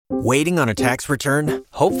Waiting on a tax return?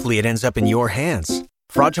 Hopefully it ends up in your hands.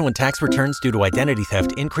 Fraudulent tax returns due to identity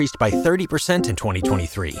theft increased by 30% in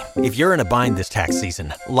 2023. If you're in a bind this tax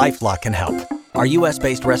season, LifeLock can help. Our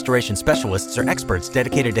U.S.-based restoration specialists are experts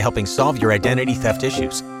dedicated to helping solve your identity theft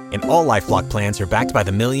issues. And all LifeLock plans are backed by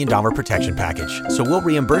the $1 Million Protection Package. So we'll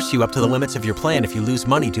reimburse you up to the limits of your plan if you lose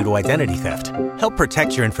money due to identity theft. Help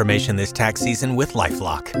protect your information this tax season with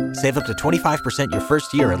LifeLock. Save up to 25% your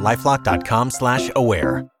first year at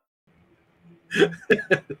LifeLock.com/aware.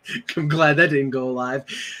 I'm glad that didn't go live.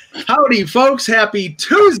 Howdy, folks. Happy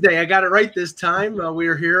Tuesday. I got it right this time.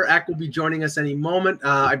 We're here. Ack will be joining us any moment.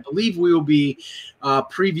 I believe we will be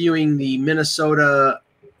previewing the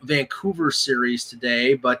Minnesota-Vancouver series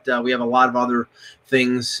today, but we have a lot of other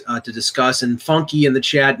things to discuss. And Funky in the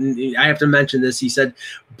chat, and I have to mention this, he said,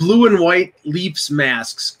 blue and white Leafs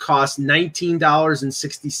masks cost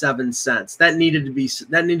 $19.67. That needed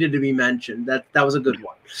to be mentioned. That was a good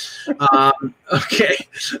one. Okay.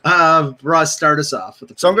 Russ, start us off.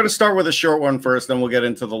 So I'm going to start with a short one first, then we'll get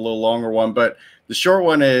into the little longer one. But the short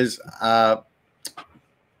one is the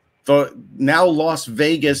now Las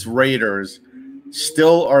Vegas Raiders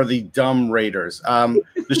still are the dumb Raiders.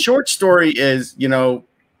 The short story is,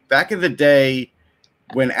 back in the day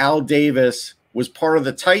when Al Davis was part of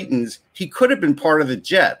the Titans, he could have been part of the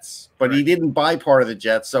Jets, but he didn't buy part of the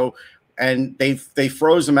Jets. So, and they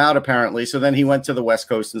froze him out apparently. So then he went to the West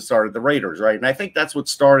Coast and started the Raiders, right? And I think that's what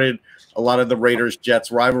started a lot of the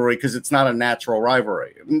Raiders-Jets rivalry, because it's not a natural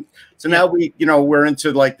rivalry. And so now we're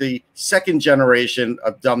into like the second generation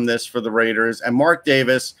of dumbness for the Raiders, and Mark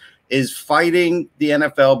Davis is fighting the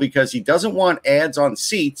NFL because he doesn't want ads on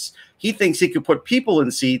seats. He thinks he could put people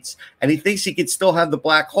in seats, and he thinks he could still have the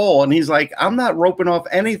black hole. And he's like, I'm not roping off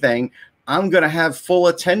anything. I'm going to have full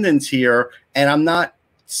attendance here, and I'm not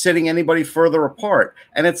sitting anybody further apart.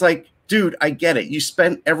 And it's like, dude, I get it. You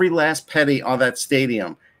spent every last penny on that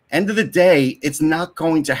stadium. End of the day, it's not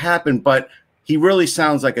going to happen, but he really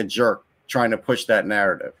sounds like a jerk trying to push that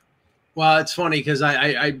narrative. Well, it's funny because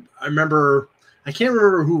I remember – I can't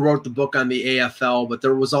remember who wrote the book on the AFL, but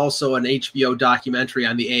there was also an HBO documentary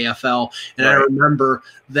on the AFL. And I remember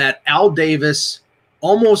that Al Davis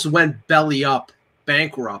almost went belly up,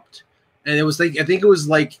 bankrupt. And it was like, I think it was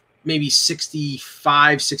like maybe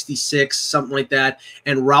 65, 66, something like that.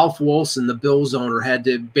 And Ralph Wilson, the Bills owner, had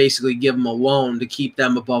to basically give him a loan to keep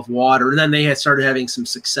them above water. And then they had started having some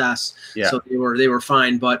success. Yeah. So they were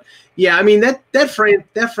fine. But yeah, I mean,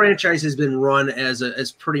 that franchise has been run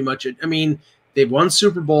as pretty much they've won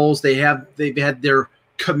Super Bowls. They've had their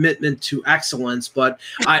commitment to excellence, but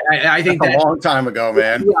I think that's a long time ago,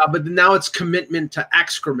 man. Yeah, but now it's commitment to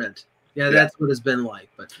excrement. Yeah, that's what it's been like.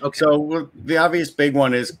 But okay. So the obvious big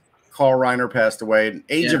one is Carl Reiner passed away at the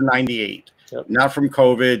age of 98. Yep. Not from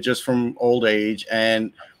COVID, just from old age,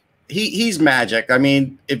 and he's magic. I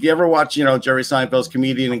mean, if you ever watch, Jerry Seinfeld's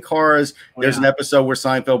Comedian in Cars, there's an episode where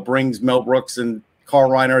Seinfeld brings Mel Brooks and Carl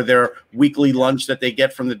Reiner their weekly lunch that they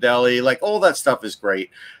get from the deli. Like, all that stuff is great.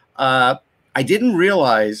 I didn't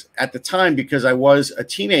realize at the time, because I was a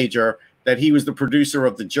teenager, that he was the producer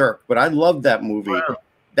of The Jerk, but I loved that movie. Wow.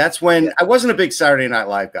 That's when I wasn't a big Saturday Night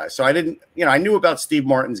Live guy. So I didn't, I knew about Steve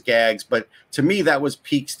Martin's gags, but to me, that was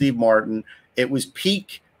peak Steve Martin. It was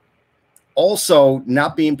peak also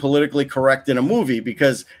not being politically correct in a movie,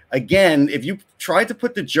 because again, if you tried to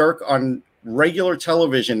put The Jerk on regular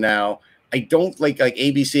television now, I don't like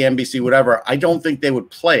ABC, NBC, whatever, I don't think they would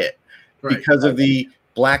play it because of the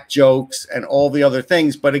black jokes and all the other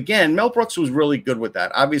things. But again, Mel Brooks was really good with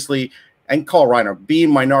that, obviously, and Carl Reiner, being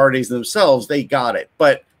minorities themselves, they got it.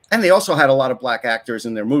 And they also had a lot of black actors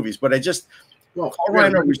in their movies. But Carl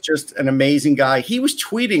Reiner was just an amazing guy. He was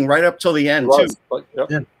tweeting right up till the end, too.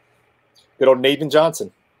 Good old Nathan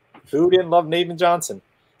Johnson. Who didn't love Nathan Johnson?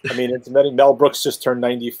 I mean, it's Mel Brooks just turned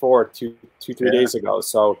 94 3 days ago.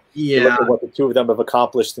 So you look at what the two of them have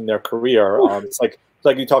accomplished in their career. It's like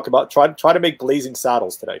you talk about try to make Blazing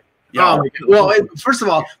Saddles today. Yeah. Well, first of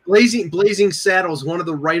all, Blazing Saddles. One of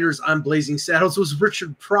the writers on Blazing Saddles was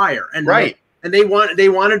Richard Pryor, and they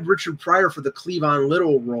wanted Richard Pryor for the Cleavon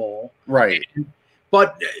Little role, right?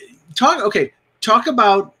 But talk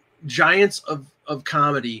about giants of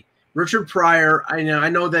comedy. Richard Pryor, I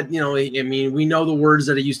know that, we know the words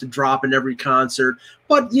that he used to drop in every concert,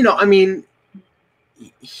 but,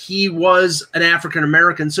 he was an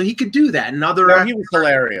African-American, so he could do that. And he was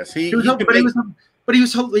hilarious. He's hilarious.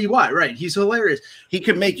 He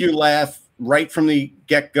could make you laugh right from the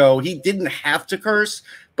get-go. He didn't have to curse,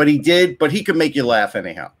 but he did, but he could make you laugh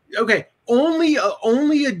anyhow. Okay. Only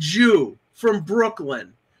a Jew from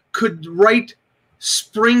Brooklyn could write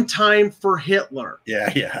Springtime for Hitler.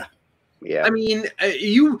 Yeah. Yeah. I mean,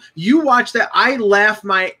 you watch that. I laugh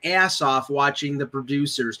my ass off watching The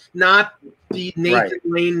Producers, not the Nathan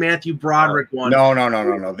Lane, Matthew Broderick one. No.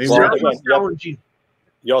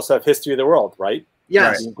 You also have History of the World, right?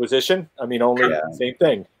 Yes. The Inquisition. I mean, only same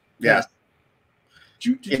thing. Yeah.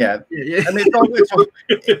 Yeah. I mean,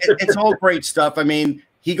 it's all great stuff. I mean,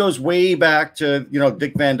 he goes way back to,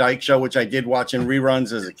 Dick Van Dyke Show, which I did watch in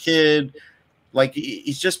reruns as a kid. Like,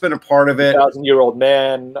 he's just been a part of it. 2,000-Year-Old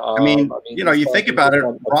Man. You think about it,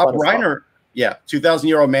 Rob Reiner. Yeah,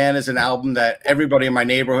 2,000-Year-Old Man is an album that everybody in my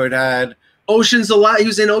neighborhood had. Ocean's Alive. He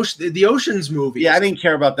was in the Ocean's movie. Yeah, I didn't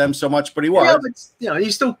care about them so much, but he was. Yeah, but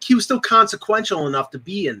he was still consequential enough to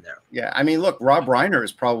be in there. Yeah, I mean, look, Rob Reiner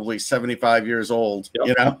is probably 75 years old.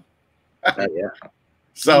 Yeah.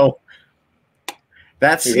 So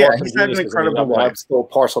that's he's had an incredible life. I'm still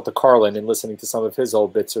partial to Carlin, and listening to some of his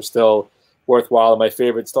old bits are still worthwhile. And my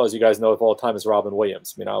favorite still, as you guys know, of all time is Robin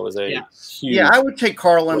Williams. I mean, I was a huge. Yeah, I would take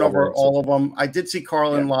Carlin over all of them. I did see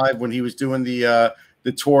Carlin live when he was doing the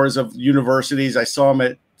tours of universities. I saw him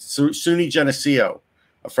at SUNY Geneseo.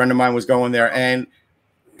 A friend of mine was going there, and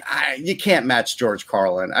you can't match George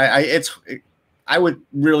Carlin. I would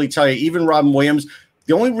really tell you, even Robin Williams.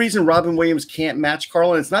 The only reason Robin Williams can't match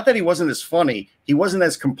Carlin, it's not that he wasn't as funny. He wasn't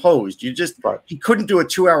as composed. He couldn't do a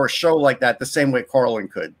 2-hour show like that the same way Carlin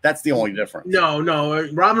could. That's the only difference. No.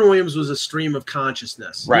 Robin Williams was a stream of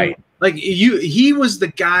consciousness. Right. Like he was the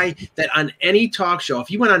guy that on any talk show, if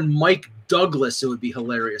he went on Mike Douglas, it would be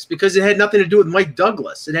hilarious because it had nothing to do with Mike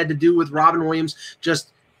Douglas. It had to do with Robin Williams just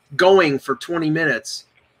going for 20 minutes.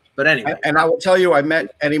 But anyway. And I will tell you, I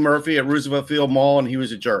met Eddie Murphy at Roosevelt Field Mall, and he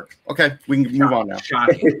was a jerk. Okay, we can move on now.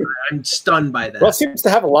 Shocking. I'm stunned by that. Well, it seems to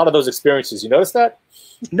have a lot of those experiences. You notice that?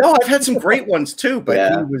 No, I've had some great ones too, but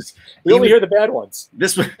we only hear the bad ones.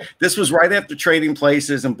 This was right after Trading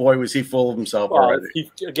Places, and boy, was he full of himself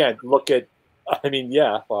already. Look at,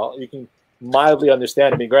 you can mildly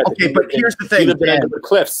understand. I mean, granted, okay, but here's the thing: he lived under the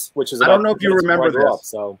cliffs, which is I don't know if you remember this.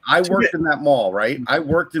 So I worked in that mall, right? I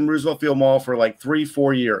worked in Roosevelt Field Mall for like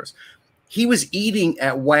 3-4 years. He was eating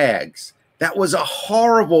at Wags. That was a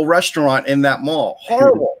horrible restaurant in that mall.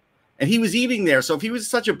 Horrible. And he was eating there. So if he was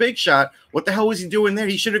such a big shot, what the hell was he doing there?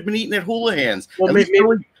 He should have been eating at Houlihan's. Well,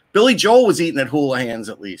 Billy Joel was eating at Houlihan's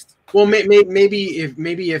at least. Well, maybe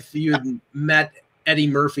if you had met Eddie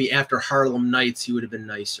Murphy after Harlem Nights, he would have been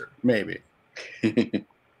nicer. Maybe.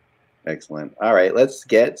 Excellent. All right, let's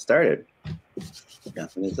get started.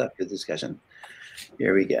 Nothing is up. Good discussion.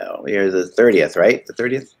 Here we go. Here's the 30th, right? The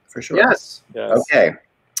 30th for sure. Yes. Okay.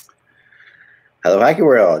 Hello, Hockey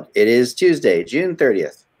World. It is Tuesday, June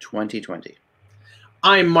 30th, 2020.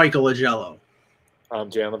 I'm Michael Agello.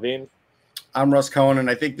 I'm Jan Levine. I'm Russ Cohen, and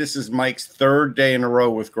I think this is Mike's third day in a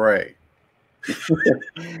row with Gray.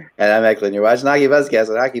 And I'm Eklund. You're watching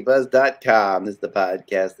HockeyBuzzCast at HockeyBuzz.com. This is the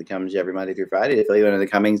podcast that comes every Monday through Friday to fill you into the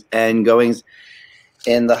comings and goings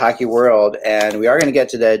in the hockey world. And we are going to get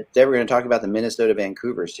to that. Today we're going to talk about the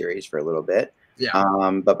Minnesota-Vancouver series for a little bit. Yeah.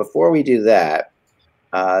 But before we do that,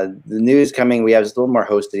 the news coming, we have just a little more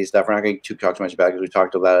hosty stuff. We're not going to talk too much about it because we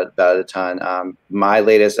talked about it a ton. My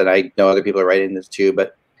latest, and I know other people are writing this too,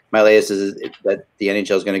 but my latest is that the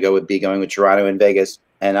NHL is going to be going with Toronto and Vegas.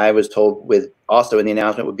 And I was told also in the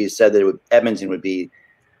announcement would be said that Edmonton would be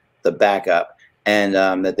the backup, and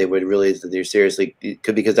that they would really, that they're seriously,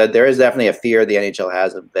 because there is definitely a fear the NHL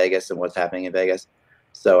has of Vegas and what's happening in Vegas.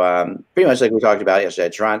 So pretty much like we talked about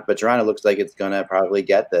yesterday, Toronto looks like it's going to probably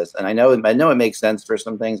get this. And I know it makes sense for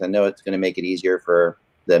some things. I know it's going to make it easier for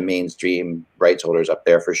the mainstream rights holders up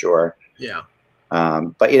there for sure. Yeah.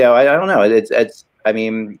 But I don't know.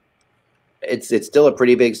 It's still a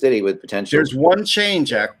pretty big city with potential. There's one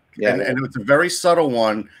change, and it's a very subtle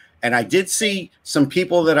one. And I did see some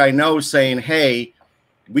people that I know saying, hey,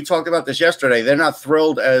 we talked about this yesterday. They're not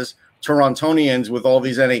thrilled as Torontonians with all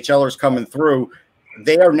these NHLers coming through.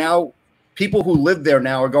 They are now, people who live there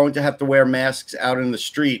now are going to have to wear masks out in the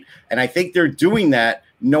street. And I think they're doing that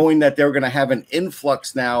knowing that they're going to have an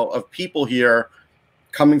influx now of people here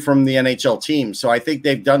coming from the NHL team. So I think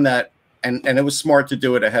they've done that, and it was smart to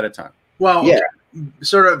do it ahead of time. Well,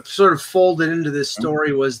 sort of folded into this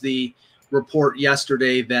story was the report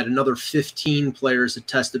yesterday that another 15 players had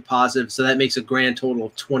tested positive. So that makes a grand total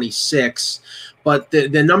of 26. But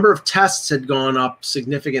the number of tests had gone up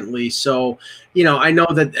significantly. So, I know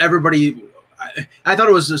that everybody – I thought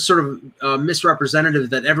it was a sort of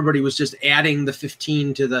misrepresentative that everybody was just adding the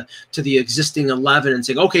 15 to the existing 11 and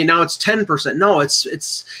saying, okay, now it's 10%. No,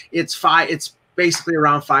 it's 5. It's basically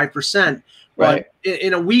around 5%. Right. But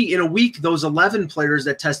in a week, those 11 players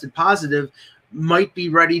that tested positive might be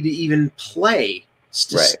ready to even play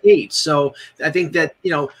skate. So I think that,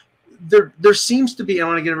 there seems to be, I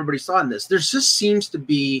want to get everybody's thought on this. There just seems to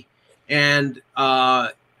be, and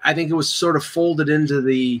I think it was sort of folded into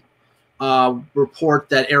the report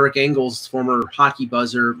that Eric Engels, former hockey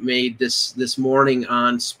buzzer, made this morning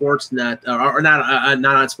on Sportsnet, or not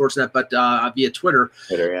on Sportsnet, but via Twitter,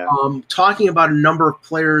 yeah. Talking about a number of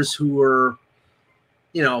players who were,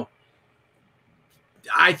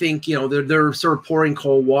 I think, they're sort of pouring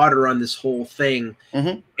cold water on this whole thing.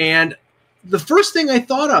 Mm-hmm. And the first thing I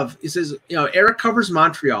thought of is Eric covers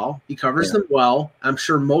Montreal. He covers them well. I'm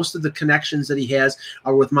sure most of the connections that he has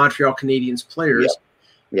are with Montreal Canadiens players.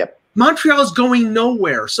 Yep. Montreal's going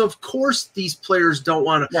nowhere, so of course these players don't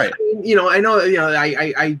want to. Right. I know.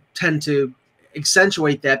 I tend to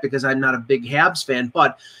accentuate that because I'm not a big Habs fan,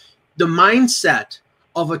 but the mindset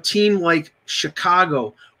of a team like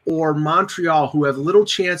Chicago or Montreal, who have little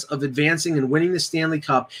chance of advancing and winning the Stanley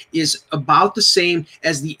Cup, is about the same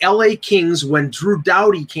as the LA Kings when Drew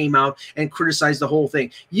Doughty came out and criticized the whole thing.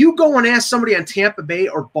 You go and ask somebody on Tampa Bay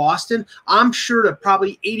or Boston, I'm sure that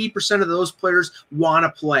probably 80% of those players want to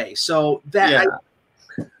play. So that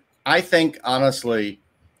I think, honestly,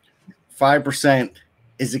 5%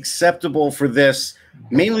 is acceptable for this,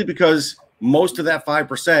 mainly because most of that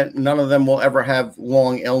 5%, none of them will ever have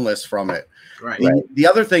long illness from it. Right. The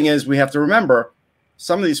other thing is we have to remember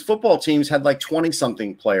some of these football teams had like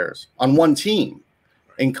 20-something players on one team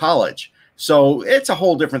in college. So it's a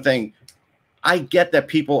whole different thing. I get that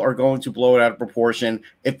people are going to blow it out of proportion.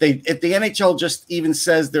 If the NHL just even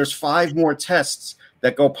says there's 5 more tests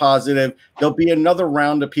that go positive, there'll be another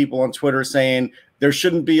round of people on Twitter saying there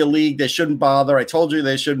shouldn't be a league. They shouldn't bother. I told you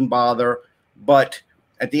they shouldn't bother. But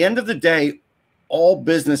at the end of the day, all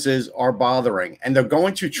businesses are bothering, and they're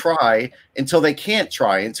going to try until they can't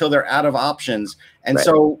try, until they're out of options. And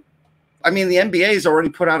so, I mean, the NBA has already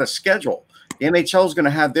put out a schedule. The NHL is going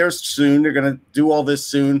to have theirs soon. They're going to do all this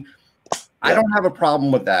soon. I don't have a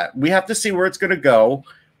problem with that. We have to see where it's going to go.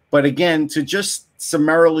 But again, to just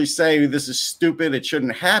summarily say this is stupid, it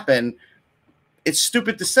shouldn't happen, it's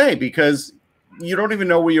stupid to say because you don't even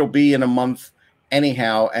know where you'll be in a month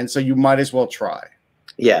anyhow. And so you might as well try.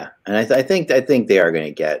 Yeah, and I think they are going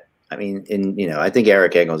to get. I mean, I think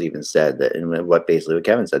Eric Engels even said that, and what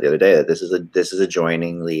Kevin said the other day, that this is a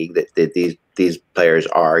joining league, that these players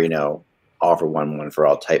are all for one for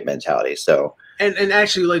all type mentality. So and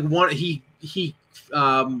actually, like he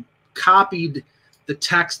copied the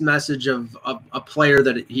text message of a player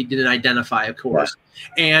that he didn't identify, of course,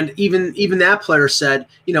 and even that player said,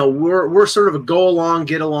 we're sort of a go along,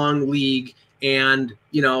 get along league. And,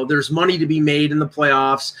 there's money to be made in the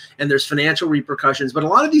playoffs and there's financial repercussions. But a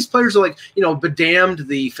lot of these players are like, bedamned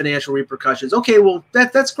the financial repercussions. Okay, well,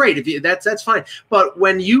 that's great. If you, that's fine. But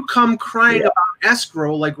when you come crying about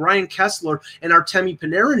escrow like Ryan Kessler and Artemi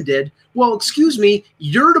Panarin did, well, excuse me,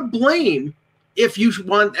 you're to blame if you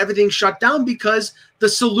want everything shut down because the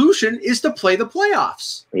solution is to play the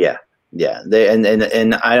playoffs. Yeah. Yeah. And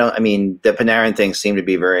the Panarin thing seemed to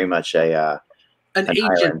be very much an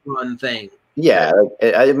agent run thing. Yeah,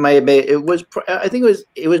 it might have been. It was. I think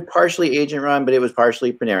it was partially agent run, but it was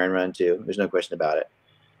partially Panarin run too. There's no question about it.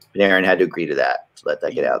 Panarin had to agree to that to let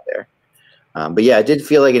that get out there. But yeah, it did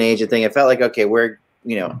feel like an agent thing. It felt like it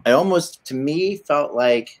almost to me felt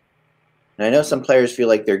like, and I know some players feel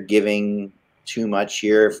like they're giving too much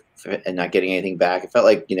here and not getting anything back. It felt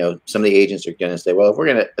like some of the agents are going to say, well,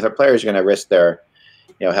 if our players are going to risk their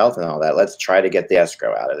health and all that, let's try to get the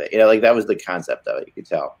escrow out of it. Like that was the concept of it. You could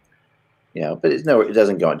tell. But it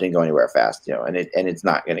didn't go anywhere fast, and it's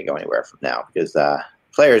not going to go anywhere from now because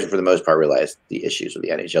players, for the most part, realize the issues with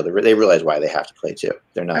the NHL. They realize why they have to play too.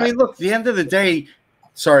 They're not. I mean, look, at the end of the day,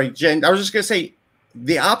 sorry, Jen, I was just going to say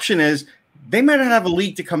the option is they might not have a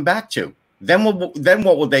league to come back to. Then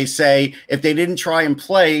what would they say if they didn't try and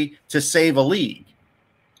play to save a league?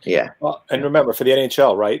 Yeah. Well, and remember for the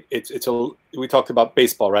NHL, right? We talked about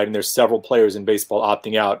baseball, right? And there's several players in baseball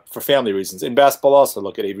opting out for family reasons. In basketball, also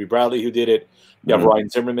look at Avery Bradley who did it. You have Ryan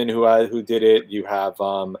Zimmerman who did it. You have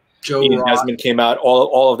Ian Desmond came out.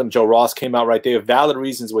 All of them. Joe Ross came out. Right? They have valid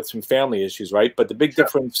reasons with some family issues, right? But the big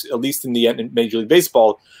difference, at least in Major League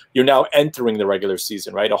Baseball, you're now entering the regular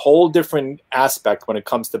season, right? A whole different aspect when it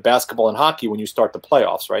comes to basketball and hockey when you start the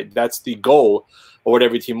playoffs, right? That's the goal. Or what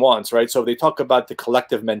every team wants, right? So if they talk about the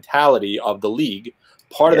collective mentality of the league,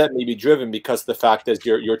 part of that may be driven because of the fact that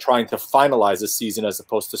you're trying to finalize a season as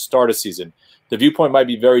opposed to start a season. The viewpoint might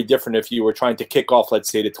be very different if you were trying to kick off, let's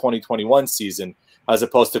say, the 2021 season as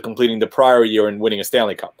opposed to completing the prior year and winning a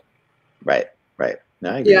Stanley Cup. Right.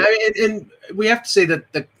 No, I agree. Yeah, and we have to say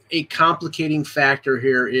that a complicating factor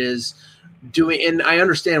here is doing, and I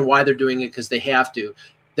understand why they're doing it because they have to,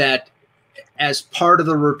 that as part of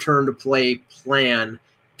the return to play plan,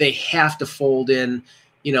 they have to fold in,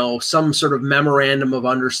 some sort of memorandum of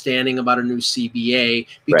understanding about a new CBA,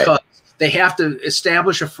 because they have to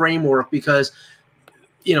establish a framework, because,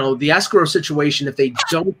 the escrow situation, if they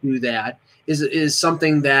don't do that, is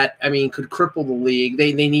something that, could cripple the league.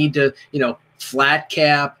 They need to, flat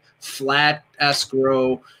cap, flat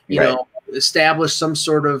escrow, establish some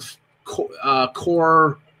sort of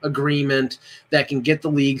core agreement that can get the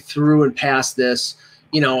league through and past this,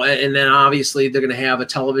 and then obviously they're going to have a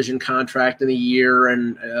television contract in a year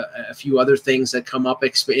and a few other things that come up, the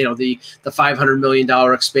 $500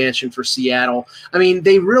 million expansion for Seattle.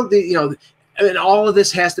 They really, and all of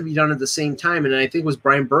this has to be done at the same time. And I think it was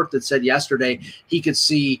Brian Burke that said yesterday he could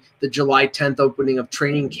see the July 10th opening of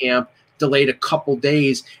training camp delayed a couple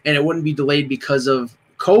days, and it wouldn't be delayed because of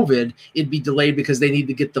COVID. It'd be delayed because they need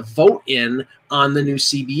to get the vote in on the new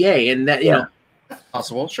CBA, and that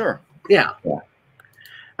possible, sure, yeah.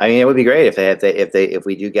 It would be great if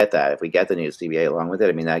we do get that, if we get the new CBA along with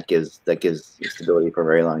it. that gives stability for a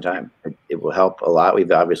very long time. It will help a lot.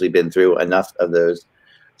 We've obviously been through enough of those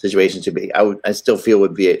situations to be. I still feel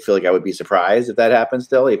like I would be surprised if that happens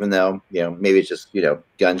still, even though maybe it's just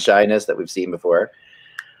gun shyness that we've seen before.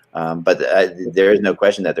 But there is no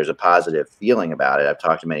question that there's a positive feeling about it. I've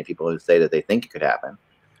talked to many people who say that they think it could happen.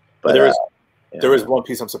 But there is one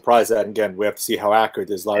piece I'm surprised at, and again, we have to see how accurate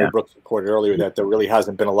it is. Larry Brooks reported earlier that there really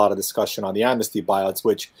hasn't been a lot of discussion on the amnesty buyouts,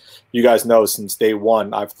 which you guys know since day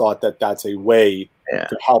one, I've thought that that's a way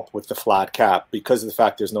to help with the flat cap, because of the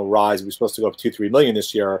fact there's no rise. We're supposed to go up $2-3 million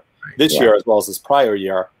this year, as well as this prior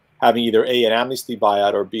year. Having either A, an amnesty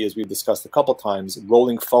buyout, or B, as we've discussed a couple times,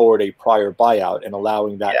 rolling forward a prior buyout and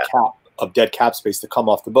allowing that cap of dead cap space to come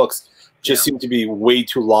off the books just seemed to be way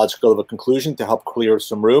too logical of a conclusion to help clear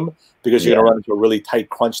some room, because you're going to run into a really tight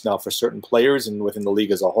crunch now for certain players and within the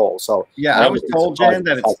league as a whole. So I was told, Jan,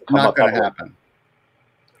 that it's not going to happen.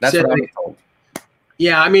 That's what I was told.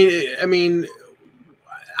 Yeah,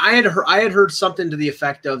 I had heard something to the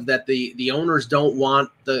effect of that the owners don't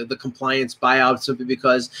want the compliance buyout simply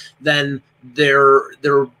because then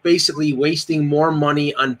they're basically wasting more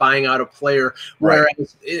money on buying out a player.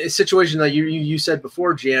 Whereas a situation that you said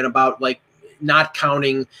before, Jan, about like not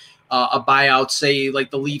counting a buyout, say like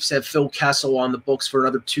the Leafs have Phil Kessel on the books for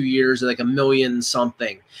another 2 years, like $1 million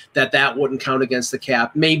something, that wouldn't count against the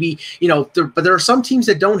cap. Maybe, but there are some teams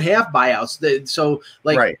that don't have buyouts.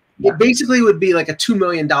 It basically would be like a $2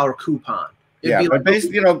 million coupon. But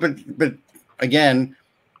basically, but again,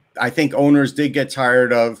 I think owners did get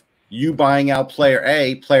tired of you buying out player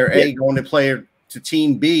A going to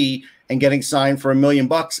team B and getting signed for $1 million,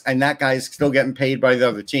 and that guy's still getting paid by the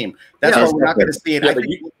other team. That's why we're not going to see it. I think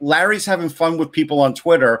Larry's having fun with people on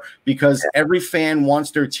Twitter because every fan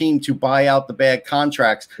wants their team to buy out the bad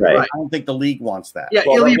contracts. Right. I don't think the league wants that. Yeah,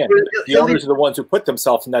 the owners are the ones who put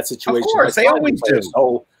themselves in that situation. Of course, they always do.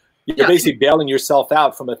 So you're basically bailing yourself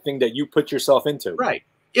out from a thing that you put yourself into. Right.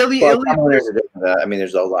 There's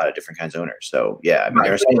a lot of different kinds of owners. So there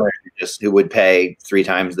are some owners who would pay 3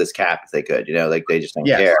 times this cap if they could. They just don't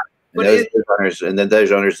care. And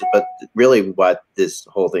those owners, but really what this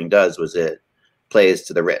whole thing does was it plays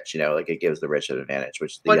to the rich, it gives the rich an advantage.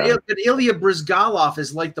 But Ilya Bryzgalov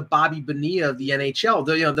is like the Bobby Bonilla of the NHL.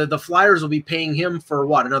 The Flyers will be paying him for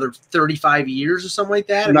another 35 years or something like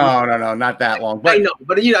that. No, not that long. But I know,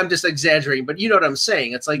 but I'm just exaggerating. But you know what I'm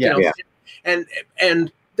saying? It's like and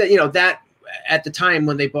that at the time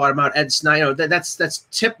when they bought him out, Ed Snyder, that's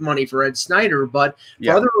tip money for Ed Snyder. But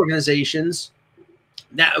for other organizations,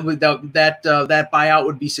 that buyout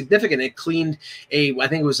would be significant. It cleaned I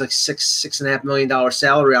think it was like $6.5 million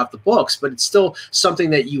salary off the books, but it's still something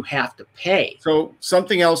that you have to pay. So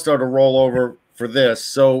something else though to roll over for this.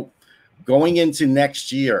 So going into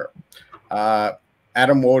next year,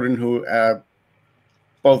 Adam Woden, who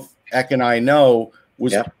both Eck and I know,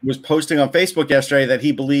 was posting on Facebook yesterday that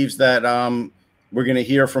he believes that we're going to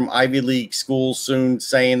hear from Ivy League schools soon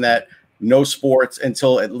saying that no sports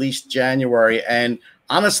until at least January. And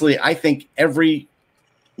honestly, I think every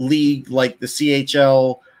league like the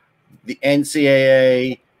CHL, the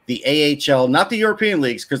NCAA, the AHL, not the European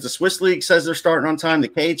leagues, because the Swiss League says they're starting on time. The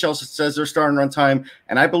KHL says they're starting on time.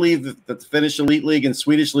 And I believe that the Finnish Elite League and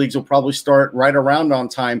Swedish leagues will probably start right around on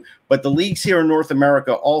time. But the leagues here in North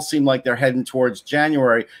America all seem like they're heading towards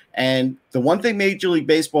January. And the one thing Major League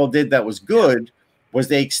Baseball did that was good was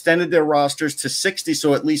they extended their rosters to 60,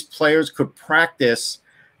 so at least players could practice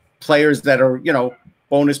players that are,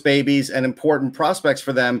 bonus babies and important prospects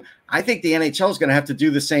for them. I think the NHL is going to have to do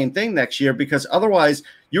the same thing next year, because otherwise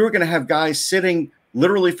you're going to have guys sitting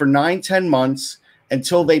literally for 9-10 months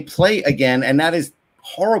until they play again. And that is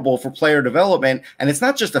horrible for player development. And it's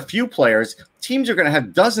not just a few players. Teams are going to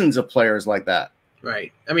have dozens of players like that.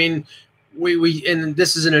 Right. I mean, we and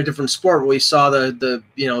this is in a different sport. We saw the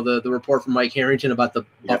report from Mike Harrington about the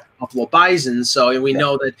Buffalo Bisons. So we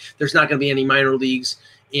know that there's not going to be any minor leagues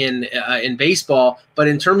in baseball. But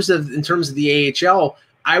in terms of the AHL,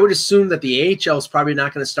 I would assume that the AHL is probably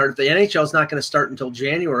not going to start. If the NHL is not going to start until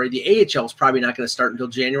January, the AHL is probably not going to start until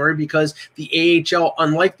January, because the AHL,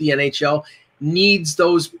 unlike the NHL, needs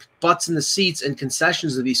those butts in the seats and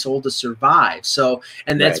concessions to be sold to survive. So,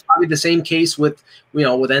 and that's probably the same case with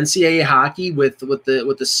NCAA hockey, with the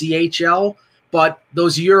CHL, but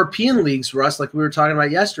those European leagues, Russ, like we were talking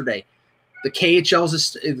about yesterday, the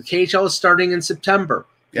KHL is starting in September.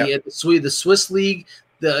 The Swiss league,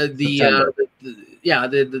 the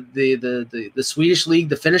Swedish league,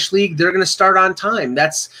 the Finnish league, they're going to start on time.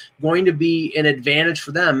 That's going to be an advantage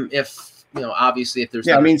for them if, obviously if there's.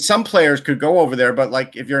 Yeah, I mean, some players could go over there, but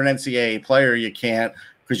like if you're an NCAA player, you can't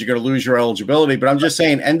because you're going to lose your eligibility. But I'm just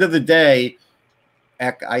saying, end of the day,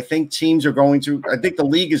 I think teams are going to, I think the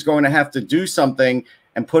league is going to have to do something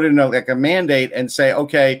and put in a mandate and say,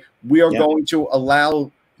 okay, we are going to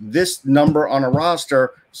allow this number on a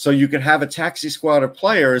roster so you can have a taxi squad of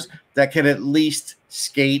players that can at least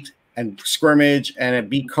skate and scrimmage and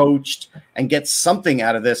be coached and get something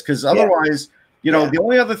out of this. Because otherwise, the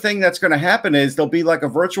only other thing that's going to happen is there'll be like a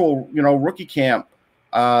virtual, rookie camp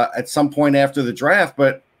at some point after the draft.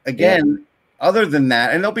 But again, other than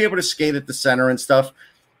that, and they'll be able to skate at the center and stuff.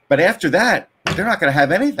 But after that, they're not going to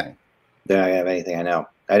have anything. They're not going to have anything. I know.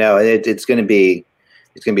 It's going to be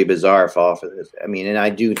bizarre fall for this. I mean,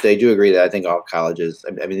 and they do agree that I think all colleges.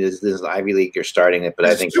 I mean, this is Ivy League. You're starting it, but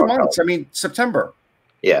I think 2 months. I mean, September.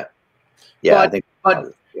 Yeah. But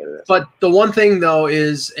the one thing though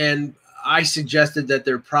is, and I suggested that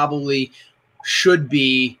there probably should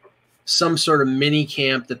be some sort of mini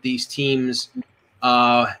camp that these teams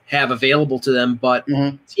have available to them. But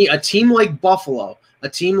a team like Buffalo, a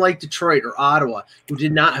team like Detroit or Ottawa,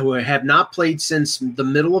 who have not played since the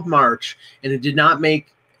middle of March and who did not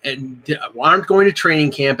make and aren't going to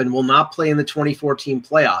training camp and will not play in the 2014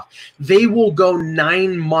 playoff, they will go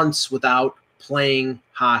 9 months without playing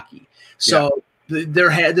hockey. So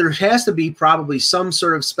there has to be probably some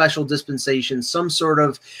sort of special dispensation, some sort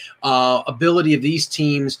of ability of these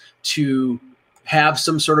teams to have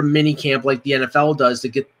some sort of mini camp like the NFL does to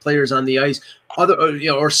get players on the ice,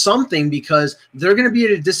 or something, because they're going to be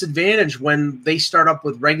at a disadvantage when they start up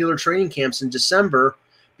with regular training camps in December,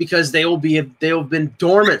 because they will have been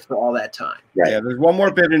dormant for all that time. Right. Yeah, there's one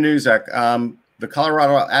more bit of news, Zach. The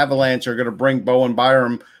Colorado Avalanche are going to bring Bowen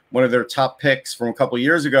Byram, one of their top picks from a couple of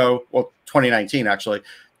years ago, well, 2019 actually,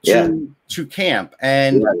 to camp.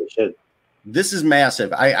 And this is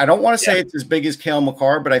massive. I don't want to say it's as big as Cale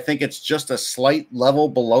Makar, but I think it's just a slight level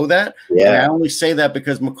below that. Yeah. And I only say that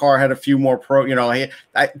because Makar had a few more the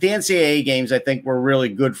NCAA games I think were really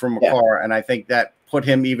good for Makar, and I think that put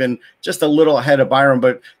him even just a little ahead of Byram.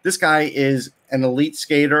 But this guy is an elite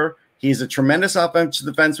skater. He's a tremendous offensive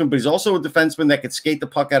defenseman, but he's also a defenseman that could skate the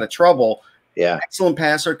puck out of trouble. Yeah. Excellent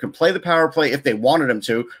passer, can play the power play if they wanted him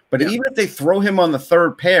to. But even if they throw him on the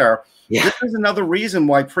third pair, this is another reason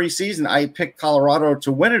why preseason I picked Colorado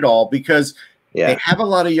to win it all, because they have a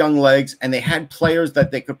lot of young legs and they had players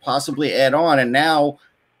that they could possibly add on. And now,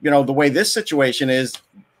 the way this situation is,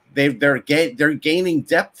 they're gaining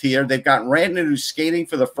depth here. They've got Rantanen, who's skating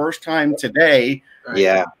for the first time today.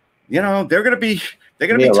 Yeah. They're going to be – They're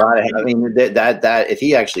going to be a lot of. I mean, that if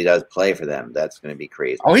he actually does play for them, that's going to be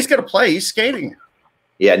crazy. Oh, he's going to play. He's skating.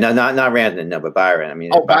 Yeah, no, not Rantanen, no, but Byron. I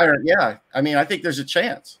mean, Byron. Yeah, I mean, I think there's a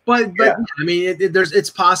chance. But I mean, it's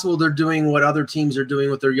possible they're doing what other teams are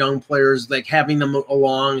doing with their young players, like having them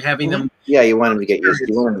along, having them. Yeah, you want them to get used.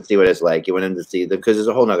 You want them to see what it's like. You want them to see because there's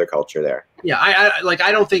a whole other culture there. Yeah,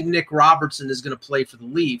 I don't think Nick Robertson is going to play for the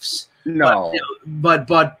Leafs. No, but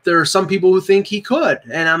there are some people who think he could,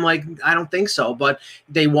 and I'm like, I don't think so. But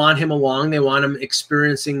they want him along. They want him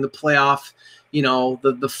experiencing the playoff,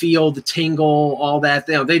 the feel, the tingle, all that.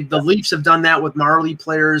 The Leafs have done that with Marley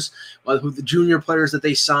players, who the junior players that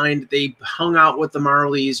they signed. They hung out with the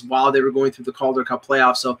Marlies while they were going through the Calder Cup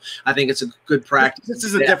playoffs. So I think it's a good practice. This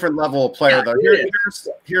is a different level of player, though.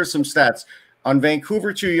 Here's some stats. On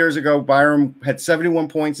Vancouver 2 years ago, Byram had 71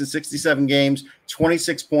 points in 67 games,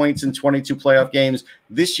 26 points in 22 playoff games.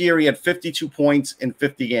 This year, he had 52 points in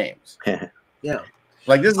 50 games. Yeah.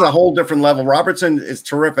 Like, this is a whole different level. Robertson is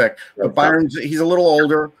terrific, but Byram's he's a little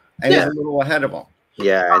older and he's a little ahead of him.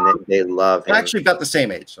 Yeah, and they love him. Actually, about the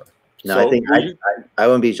same age. So. No, I think I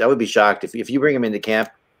would be shocked if you bring him into camp.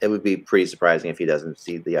 It would be pretty surprising if he doesn't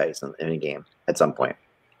see the ice in any game at some point.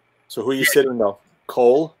 So who are you sitting though?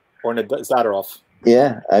 Cole or Zadorov?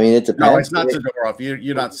 Yeah, I mean, it depends. No, it's not Zadorov.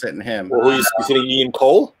 You're not sitting him. Well, who are you sitting? Ian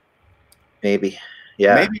Cole? Maybe.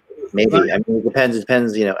 Yeah. Maybe. I mean, it depends. It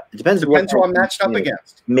depends. You know, it depends. Depends who I'm matched up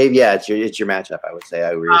against. Maybe. Yeah, it's your matchup. I would say.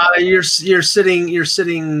 I agree. You're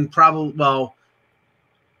sitting probably. Well,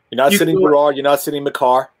 you're not sitting Berard. You're not sitting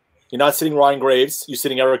McCarr. You're not sitting Ryan Graves. You're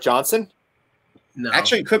sitting Eric Johnson. No,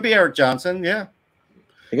 actually, it could be Eric Johnson. Yeah.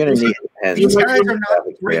 You're going to need these guys are not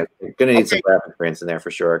great. You're going to need some draft experience in there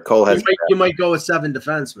for sure. Cole has. You might go with 7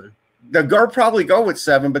 defensemen. The guard probably go with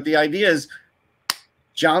 7, but the idea is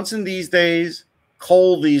Johnson these days,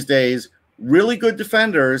 Cole these days, really good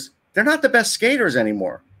defenders. They're not the best skaters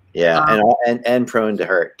anymore. Yeah, and prone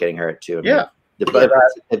to getting hurt too. I mean, yeah,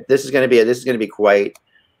 this is going to be quite.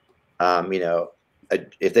 You know,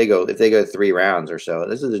 if they go 3 rounds or so,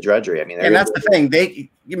 this is a drudgery. I mean, and that's the thing.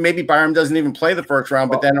 Maybe Byram doesn't even play the first round,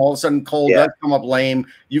 but then all of a sudden Cole does come up lame.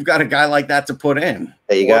 You've got a guy like that to put in.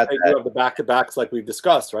 Yeah, you got they do have the back-to-backs like we've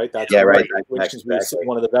discussed, right? That's right. Which is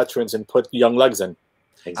one of the veterans and put young legs in.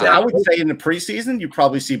 Exactly. I would say in the preseason, you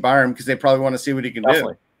probably see Byram because they probably want to see what he can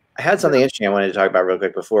do. I had something interesting I wanted to talk about real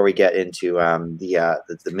quick before we get into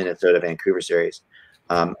the Minnesota Vancouver series,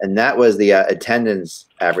 and that was the attendance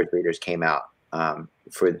average readers came out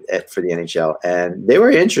for the NHL, and they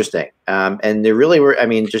were interesting, and they really were. I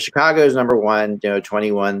mean, Chicago's number one,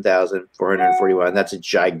 21,441. That's a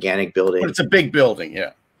gigantic building. But it's a big building,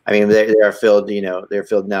 yeah. I mean, they are filled. They're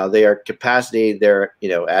filled now. They are capacity. They're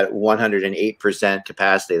at 108%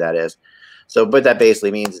 capacity. That is. So, but that basically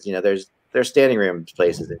means there's standing room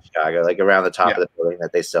places in Chicago, like around the top of the building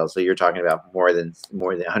that they sell. So you're talking about more than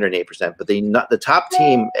 108%. But the top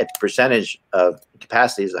team at percentage of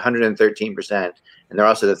capacity is 113%, and they're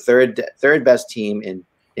also the third best team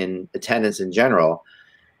in attendance in general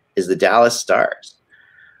is the Dallas Stars,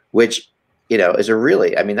 which is a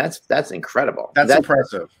really, I mean, that's incredible. That's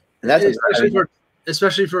impressive. And that's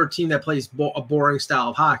especially for a team that plays a boring style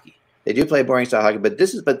of hockey. They do play boring style hockey, but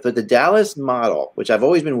the Dallas model, which I've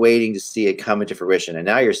always been waiting to see it come into fruition, and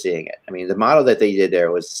now you're seeing it. I mean, the model that they did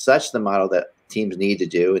there was such the model that teams need to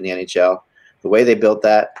do in the NHL. The way they built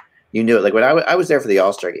that, you knew it. Like when I was there for the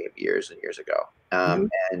All-Star game years and years ago,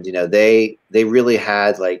 and they really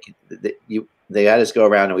had they had us go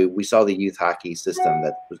around and we saw the youth hockey system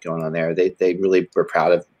that was going on there. They really were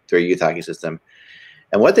proud of their youth hockey system.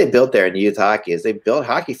 And what they built there in youth hockey is they built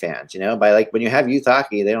hockey fans, by when you have youth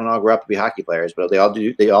hockey, they don't all grow up to be hockey players, but they all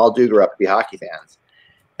do grow up to be hockey fans.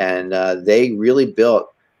 And they really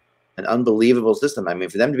built an unbelievable system. I mean,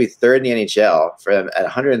 for them to be third in the NHL at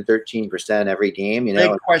 113% every game,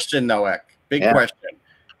 Big question, Noek. Big question.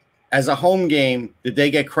 As a home game, did they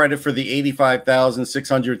get credit for the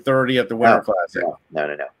 85,630 at the Winter Classic?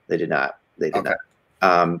 No. They did not. They did not.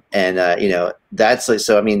 That's like,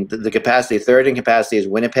 so I mean the capacity, third in capacity is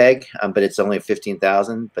Winnipeg, but it's only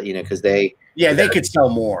 15,000, but because they could sell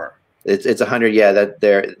more. It's 100, that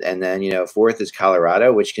there, and then fourth is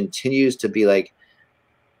Colorado, which continues to be like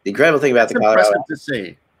the incredible thing about the Colorado. Impressive to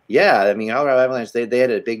see. Yeah, I mean Colorado Avalanche, they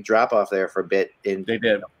had a big drop off there for a bit they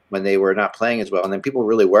did when they were not playing as well, and then people were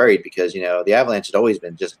really worried because the Avalanche had always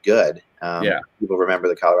been just good. People remember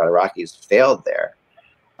the Colorado Rockies failed there,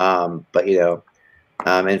 but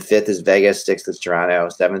and fifth is Vegas, sixth is Toronto,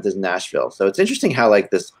 seventh is Nashville. So it's interesting how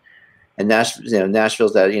like this, and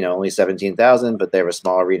Nashville's at only 17,000, but they have a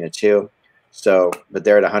small arena too. So, but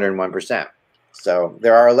they're at 101%. So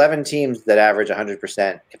there are 11 teams that average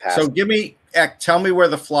 100% capacity. So tell me where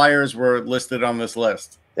the Flyers were listed on this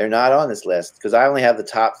list. They're not on this list because I only have the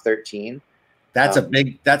top 13. That's a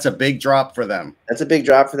big drop for them. That's a big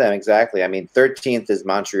drop for them. Exactly. I mean, 13th is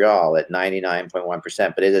Montreal at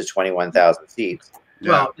 99.1%, but it is 21,000 seats.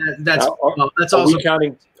 Well, that's also.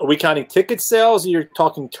 Are we counting ticket sales? Or you're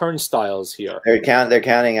talking turnstiles here. They're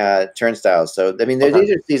counting turnstiles. So I mean, these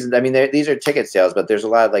are seasons. I mean, these are ticket sales, but there's a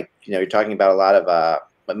lot of you're talking about a lot of.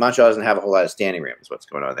 But Montreal doesn't have a whole lot of standing rooms. What's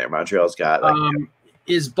going on there? Montreal's got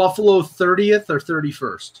is Buffalo 30th or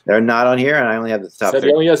 31st? They're not on here, and I only have the top. So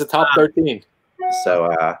he only has the top 13. So,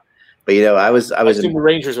 but I assume the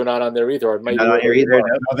Rangers are not on there either. Or maybe not on here either.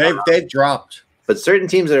 No, they've dropped. But certain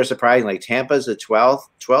teams that are surprising, like Tampa's at 12th.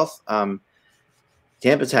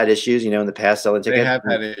 Tampa's had issues, in the past selling tickets. They have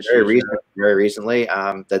had issues very recently.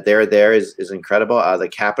 That they're there is incredible. The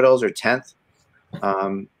Capitals are 10th.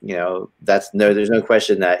 There's no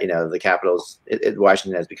question that the Capitals.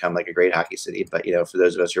 Washington has become like a great hockey city, but for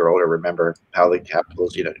those of us who are older, remember how the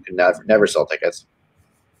Capitals never sell tickets.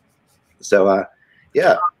 So I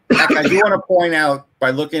do want to point out by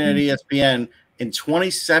looking at ESPN. In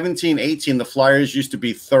 2017-18, the Flyers used to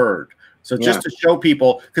be third. So just to show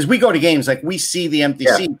people, because we go to games, like we see the empty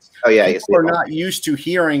seats. Oh yeah, people are not used to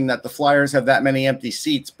hearing that the Flyers have that many empty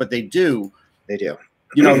seats, but they do. They do.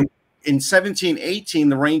 You know, in 17-18,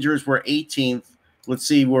 the Rangers were 18th. Let's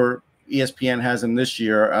see where ESPN has them this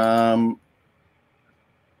year.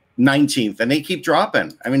 19th, and they keep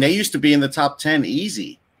dropping. I mean, they used to be in the top 10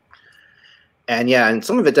 easy. And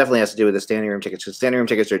some of it definitely has to do with the standing room tickets, because standing room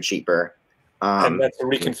tickets are cheaper. And that's a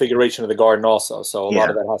reconfiguration of the Garden also. So a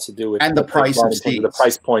lot of that has to do with the price of seats. The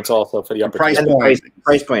price points also for the upper price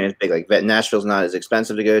point is big. Like Nashville's not as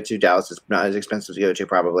expensive to go to. Dallas is not as expensive to go to,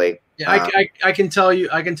 probably. Yeah, I can tell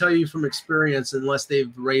you from experience, unless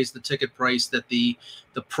they've raised the ticket price, that the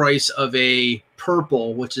price of a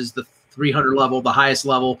purple, which is the 300 level, the highest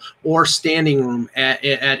level, or standing room at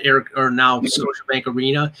Scotiabank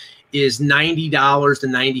Arena, is $90 to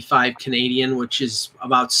 95 Canadian, which is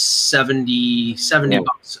about 70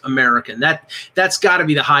 bucks American. That's got to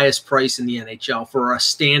be the highest price in the NHL for a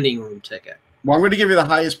standing room ticket. Well, I'm going to give you the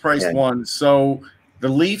highest priced one. So the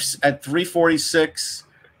Leafs at $346,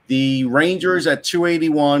 the Rangers at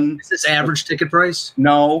 $281. Is this average ticket price?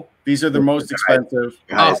 No, these are the most expensive.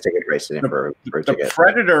 Highest ticket price for a the ticket.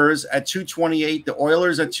 Predators at $228, the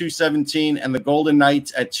Oilers at $217, and the Golden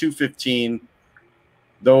Knights at $215.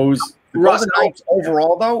 The Golden Knights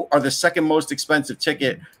overall, though, are the second most expensive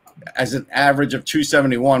ticket as an average of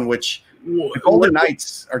 $271, which the Golden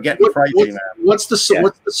Knights are getting pricey now. What's the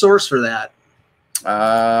source for that?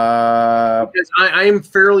 Because I am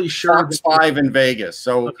fairly sure Fox 5 in Vegas.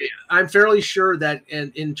 So I'm fairly sure that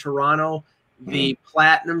in Toronto, the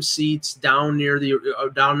platinum seats down near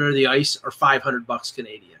the ice are $500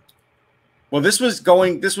 Canadian. Well, this was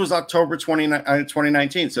October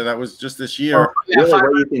 2019, so that was just this year. What you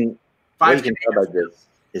can tell about this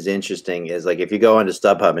is interesting is, like, if you go onto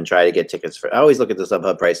StubHub and try to get tickets I always look at the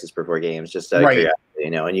StubHub prices before games, just out of curiosity,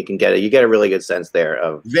 and you get a really good sense there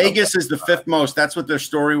of Vegas is the fifth most. That's what their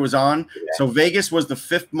story was on. Yeah. So Vegas was the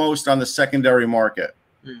fifth most on the secondary market.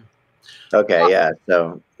 Okay,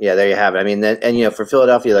 So there you have it. I mean, and for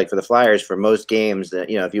Philadelphia, like for the Flyers, for most games,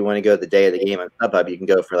 if you want to go the day of the game on StubHub, you can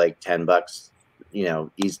go for like $10,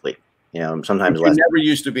 easily. Sometimes less. You never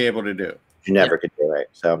used to be able to do. You never could do, right?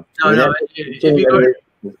 So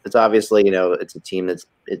it's obviously it's a team that's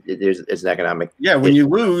it's an economic. Yeah, when you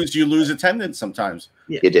lose attendance sometimes.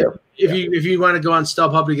 Yeah. You do. If you want to go on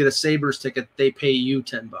StubHub to get a Sabres ticket, they pay you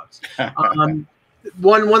 $10.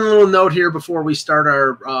 One little note here before we start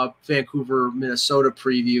our Vancouver, Minnesota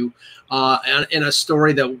preview, and a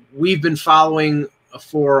story that we've been following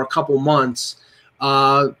for a couple months.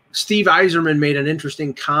 Steve Yzerman made an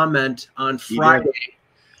interesting comment on Friday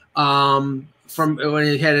from when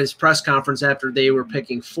he had his press conference after they were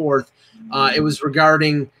picking fourth. It was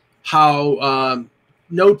regarding how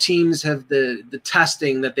no teams have the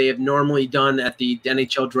testing that they have normally done at the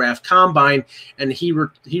NHL Draft Combine, and he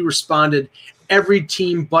responded, every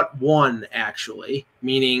team but one, actually,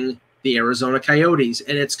 meaning the Arizona Coyotes.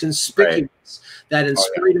 And it's conspicuous that in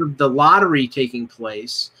spite of the lottery taking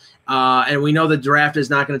place, and we know the draft is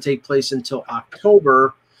not going to take place until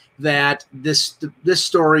October, that this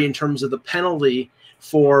story in terms of the penalty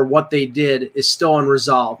for what they did is still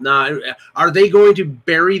unresolved. Now, are they going to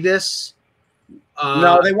bury this?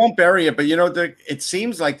 No, they won't bury it, but it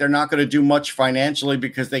seems like they're not going to do much financially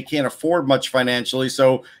because they can't afford much financially.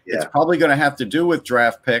 So it's probably going to have to do with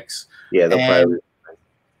draft picks. Yeah, they'll probably.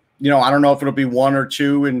 I don't know if it'll be one or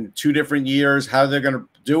two in 2 different years, how they're going to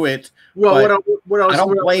do it. Well, what else? I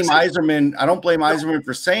don't blame Yzerman. I don't blame Yzerman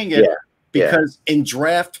for saying it because in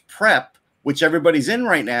draft prep, which everybody's in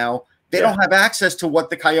right now, they don't have access to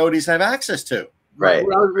what the Coyotes have access to. Right.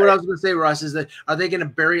 What I was going to say, Russ, is that are they going to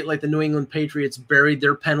bury it like the New England Patriots buried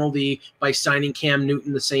their penalty by signing Cam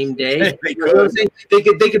Newton the same day? They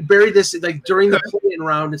could bury this like during the play-in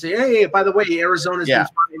round and say, hey, by the way, Arizona's been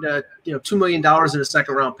fined $2 million in a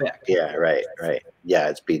second-round pick. Yeah, right. Yeah,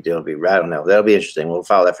 it'll be. I don't know. That'll be interesting. We'll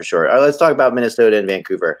follow that for sure. Let's talk about Minnesota and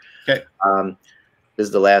Vancouver. Okay. This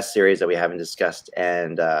is the last series that we haven't discussed,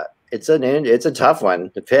 and it's a tough one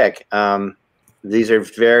to pick. These are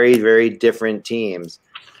very, very different teams.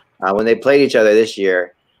 When they played each other this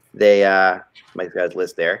year, they might got his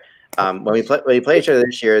list there. When we played each other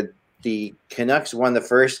this year, the Canucks won the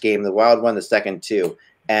first game, the Wild won the second two,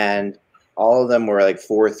 and all of them were like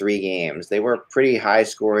 4-3 games. They were pretty high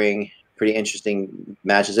scoring, pretty interesting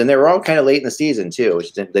matches, and they were all kind of late in the season too.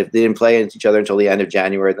 Which they didn't play each other until the end of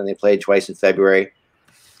January. Then they played twice in February.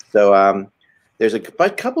 So there's a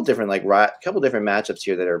couple different matchups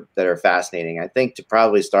here that are fascinating. I think to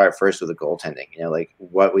probably start first with the goaltending. Like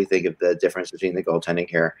what we think of the difference between the goaltending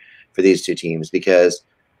here for these two teams, because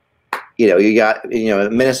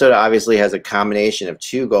Minnesota obviously has a combination of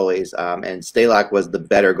two goalies, and Stalock was the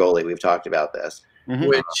better goalie. We've talked about this. Mm-hmm.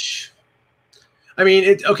 Which, I mean,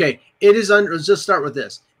 it is. Let's just start with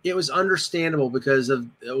this. It was understandable because of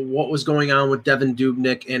what was going on with Devin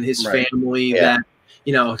Dubnyk and his family. Yeah. That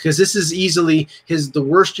because this is easily the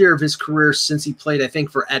worst year of his career since he played, I think,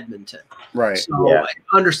 for Edmonton. Right. So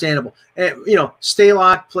understandable. And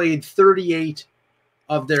Stalock played 38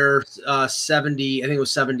 of their 70. I think it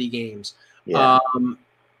was 70 games. Yeah.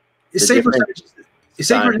 His save percentage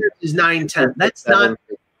is 9.10. That's not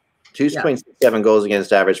 2.67 goals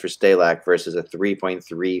against average for Stalock versus a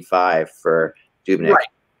 3.35 for Dubnyk. Right.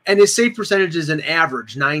 And his save percentage is an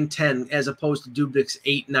average 9.10 as opposed to Dubnyk's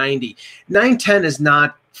 8.90. 9.10 is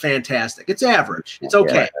not fantastic. It's average. It's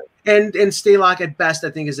okay. Yeah. And Stalock at best, I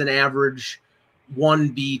think, is an average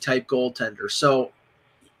 1B type goaltender. So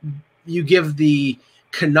you give the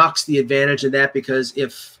Canucks the advantage of that because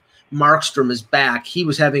if Markstrom is back, he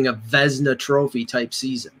was having a Vezina Trophy type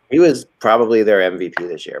season. He was probably their MVP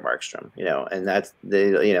this year, Markstrom. And that's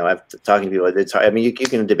I've talking to people. I mean, you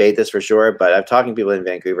can debate this for sure, but I've talking to people in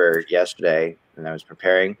Vancouver yesterday, and I was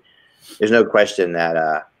preparing. There's no question that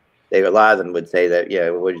a lot of them would say that,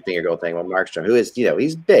 what do you think your goal thing? Well, Markstrom, who is,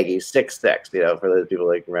 he's big, he's 6'6", for those people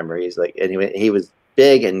like remember, he's like, and he was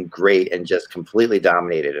big and great and just completely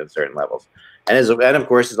dominated at certain levels. And of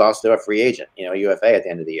course, is also a free agent, UFA at the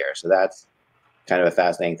end of the year. So that's kind of a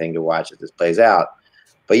fascinating thing to watch as this plays out.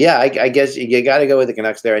 But yeah, I guess you got to go with the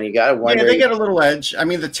Canucks there, and you got to wonder. Yeah, they get a little edge. I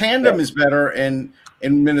mean, the tandem is better in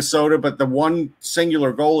Minnesota, but the one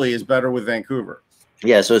singular goalie is better with Vancouver.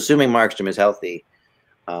 Yeah, so assuming Markstrom is healthy,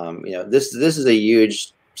 this is a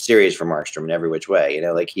huge series for Markstrom in every which way.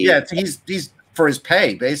 He's for his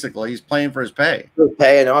pay, basically. He's playing for his pay.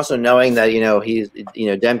 And also knowing that, he's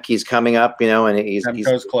Demke's coming up, and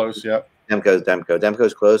Demko's close, yep.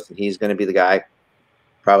 Demko's close, and he's going to be the guy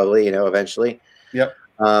probably, eventually. Yep.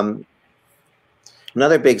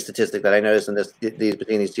 Another big statistic that I noticed in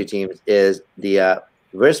between these two teams is the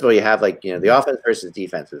first of all, you have the offense versus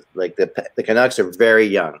defenses. Like the Canucks are very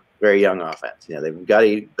young offense.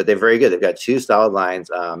 But they're very good. They've got two solid lines.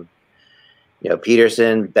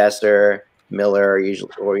 Peterson, Besser, Miller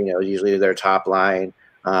usually their top line.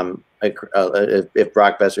 If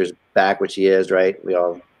Brock Besser's back, which he is, right? We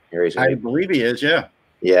all hear he's. I believe he is. Yeah.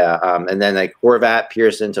 Yeah. And then Horvat,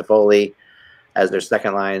 Pearson, Toffoli as their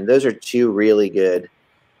second line. Those are two really good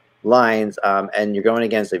lines. And you're going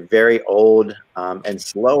against a very old and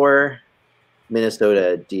slower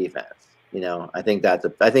Minnesota defense. I think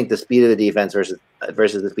the speed of the defense versus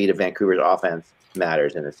the speed of Vancouver's offense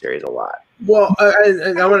matters in this series a lot. Well,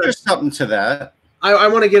 I want there's something to that. I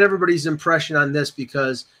want to get everybody's impression on this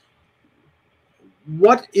because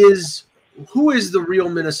who is the real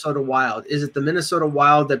Minnesota Wild? Is it the Minnesota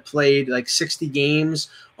Wild that played 60 games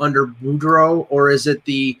under Boudreau, or is it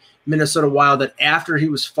the Minnesota Wild that after he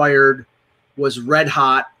was fired was red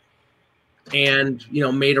hot and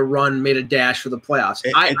made a dash for the playoffs?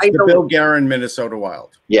 It's the Bill Guerin Minnesota Wild.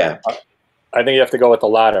 Yeah, I think you have to go with the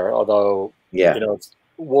latter. Although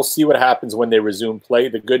we'll see what happens when they resume play.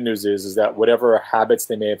 The good news is that whatever habits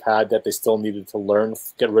they may have had that they still needed to learn,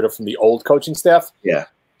 get rid of from the old coaching staff. Yeah.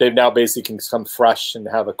 They've now basically can come fresh and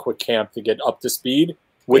have a quick camp to get up to speed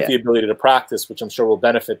with the ability to practice, which I'm sure will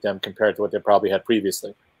benefit them compared to what they probably had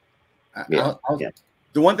previously. The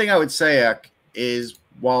one thing I would say, Ek, is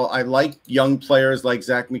while I like young players like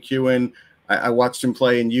Zach McEwen, I watched him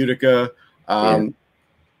play in Utica, Adam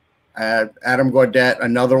Gaudette,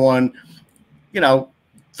 another one,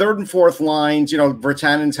 third and fourth lines,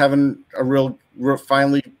 Virtanen's having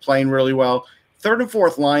finally playing really well. Third and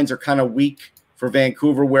fourth lines are kind of weak for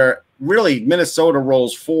Vancouver, where really Minnesota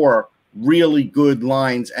rolls four really good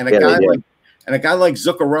lines, and a guy like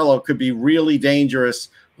Zuccarello could be really dangerous,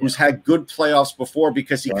 who's had good playoffs before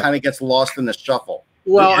because he kind of gets lost in the shuffle.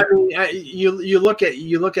 Well, I mean, you look at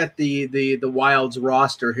the Wild's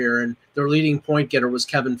roster here, and their leading point getter was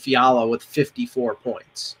Kevin Fiala with 54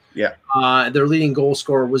 points. Yeah. Their leading goal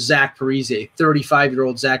scorer was Zach Parise,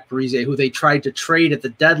 35-year-old Zach Parise, who they tried to trade at the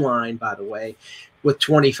deadline, by the way, with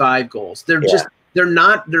 25 goals. They're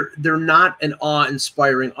not an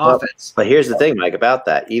awe-inspiring offense. But here's the thing, Mike, about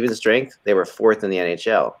that. Even strength, they were fourth in the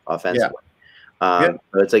NHL offensively. So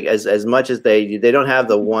it's as much as they don't have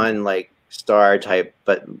the one star type,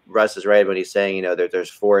 but Russ is right when he's saying, there's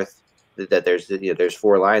four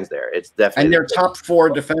lines there. It's definitely, and their top four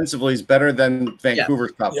defensively is better than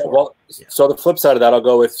Vancouver's top four. Well, so the flip side of that, I'll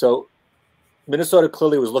go with, so Minnesota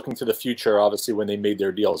clearly was looking to the future, obviously, when they made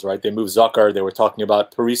their deals, right? They moved Zucker. They were talking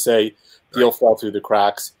about Parise, deal fell through the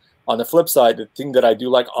cracks. On the flip side, the thing that I do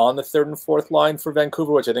like on the third and fourth line for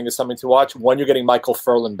Vancouver, which I think is something to watch, when you're getting Michael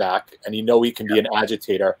Furlan back, and you know he can be an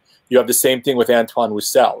agitator, you have the same thing with Antoine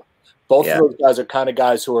Roussel. Both of those guys are kind of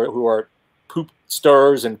guys who are poop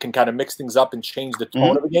stirrers and can kind of mix things up and change the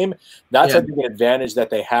tone of the game. That's, I think, an advantage that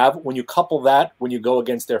they have. When you couple that, when you go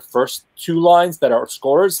against their first two lines that are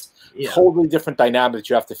scorers, totally different dynamic that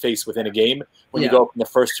you have to face within a game when you go from the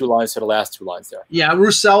first two lines to the last two lines there. Yeah,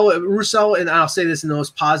 Roussel, and I'll say this in the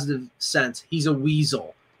most positive sense, he's a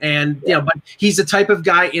weasel. And, but he's the type of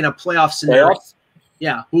guy in a playoff scenario,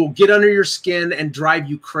 who will get under your skin and drive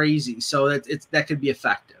you crazy. So that could be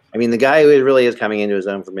effective. I mean, the guy who really is coming into his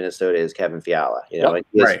own for Minnesota is Kevin Fiala. You know,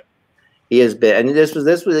 he has been, and this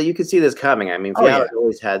was you could see this coming. I mean, Fiala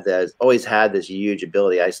always had this huge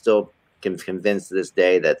ability. I still am convinced to this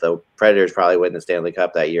day that the Predators probably win the Stanley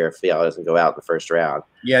Cup that year if Fiala doesn't go out in the first round.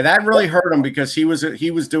 Yeah, that really hurt him because he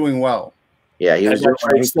was doing well. Yeah, he was.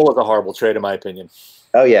 He still was a horrible trade, in my opinion.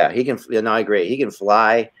 Oh yeah, he can. No, I agree. He can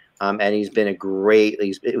fly. And he's been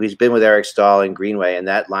he's been with Eric Stahl and Greenway, and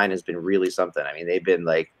that line has been really something. I mean, they've been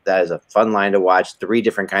that is a fun line to watch. 3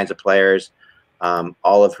 different kinds of players,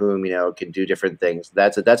 all of whom, can do different things.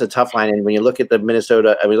 That's a tough line. And when you look at the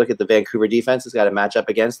look at the Vancouver defense, it's got to match up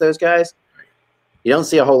against those guys. You don't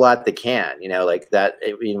see a whole lot that can, like that,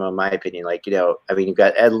 in my opinion, you've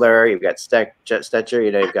got Edler, you've got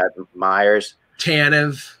Stetcher, you've got Myers.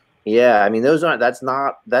 Tanev. Yeah, I mean,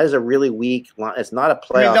 that is a really weak line. It's not a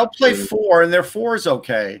playoff. I mean, they'll play 4, and their 4 is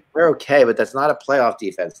okay. They're okay, but that's not a playoff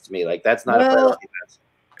defense to me. That's not a playoff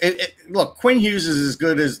defense. Look, Quinn Hughes is as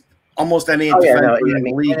good as almost any defense in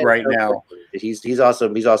the league right now. He's also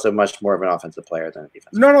much more of an offensive player than a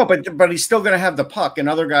defense. No, but he's still going to have the puck, and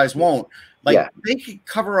other guys won't. They could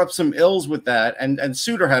cover up some ills with that, and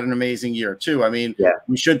Suter had an amazing year too. I mean,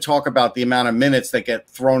 we should talk about the amount of minutes that get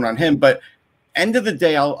thrown on him, but end of the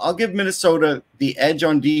day, I'll give Minnesota the edge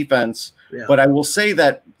on defense, but I will say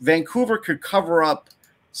that Vancouver could cover up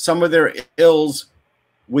some of their ills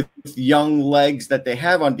with young legs that they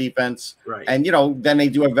have on defense. Right. And, then they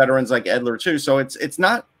do have veterans like Edler too. So it's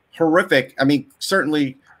not horrific. I mean,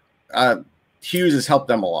 certainly Hughes has helped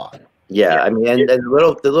them a lot. Yeah, I mean, and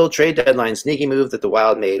the little trade deadline sneaky move that the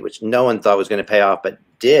Wild made, which no one thought was going to pay off, but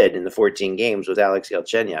did in the 14 games with Alex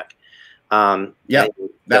Galchenyuk.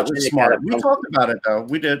 That was smart. We talked about it though.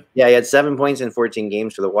 We did. Yeah, he had 7 points in 14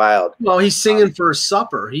 games for the Wild. Well, he's singing for his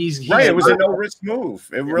supper. He's right. It was a no risk move.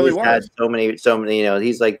 It really was. Had so many.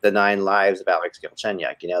 He's like the 9 lives of Alex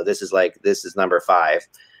Galchenyuk. This is number 5.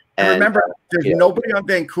 And remember, there's nobody on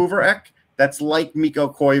Vancouver that's like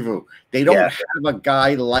Mikko Koivu. They don't have a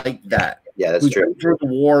guy like that. Yeah, that's true. Through the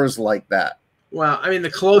wars like that. Well, I mean, the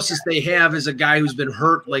closest they have is a guy who's been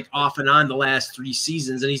hurt off and on the last 3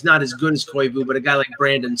 seasons, and he's not as good as Koivu, but a guy like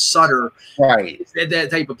Brandon Sutter, right? That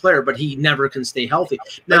type of player, but he never can stay healthy.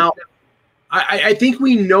 Now, I think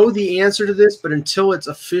we know the answer to this, but until it's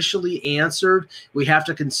officially answered, we have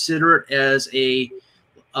to consider it as a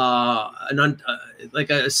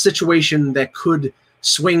situation that could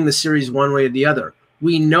swing the series one way or the other.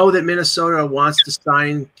 We know that Minnesota wants to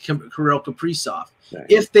sign Kirill Kaprizov. Right.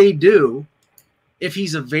 If they do, if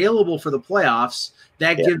he's available for the playoffs,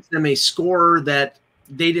 that gives them a scorer that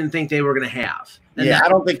they didn't think they were going to have. And I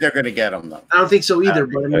don't think they're going to get him, though. I don't think so either.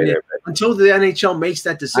 But I mean, until the NHL makes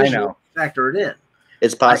that decision, factor it in.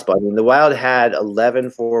 It's possible. I mean, the Wild had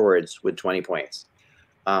 11 forwards with 20 points,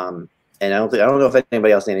 and I don't know if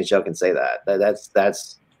anybody else in the NHL can say that.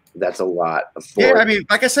 That's a lot of forwards. Yeah, I mean,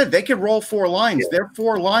 like I said, they could roll 4 lines. Their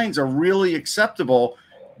 4 lines are really acceptable.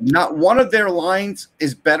 Not one of their lines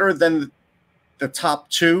is better than the top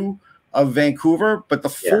 2 of Vancouver, but the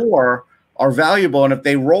 4 are valuable. And if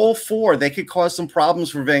they roll 4, they could cause some problems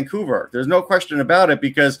for Vancouver. There's no question about it,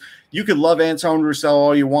 because you could love Antoine Roussel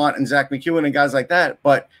all you want and Zach McEwen and guys like that.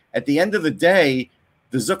 But at the end of the day,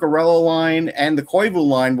 the Zuccarello line and the Koivu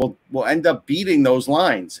line will end up beating those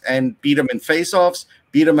lines and beat them in faceoffs,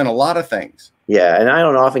 beat them in a lot of things. Yeah, and I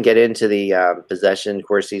don't often get into the possession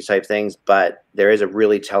Corsi type things, but there is a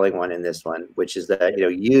really telling one in this one, which is that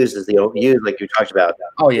Hughes like you talked about.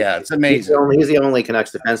 Oh yeah, it's amazing. He's the only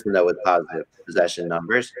Canucks defenseman though with positive possession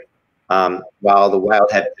numbers, while the Wild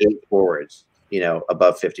had 8 forwards,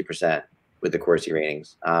 above 50% with the Corsi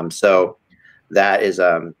ratings. So that is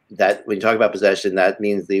that when you talk about possession, that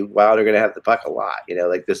means the Wild are going to have the puck a lot.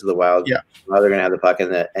 This is the Wild. Yeah, Wild are going to have the puck,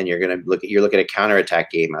 and you're going to look at a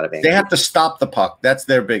counterattack game out of Vancouver. They have to stop the puck. That's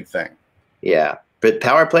their big thing. Yeah, but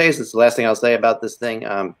power plays. That's the last thing I'll say about this thing.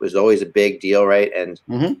 Was always a big deal, right? And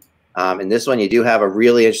in this one, you do have a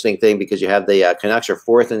really interesting thing because you have the Canucks are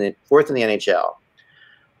fourth in the NHL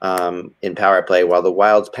in power play, while the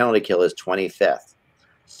Wild's penalty kill is 25th.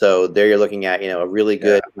 So there you're looking at, a really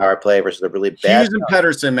good power play versus a really bad. Hughes and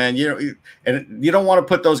Pedersen, man, and you don't want to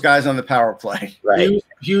put those guys on the power play. Right.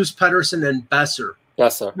 Hughes, Pedersen, and Besser.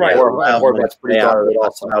 Besser. Right. Horvat's pretty darn good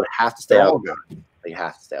also. I would have to stay out. They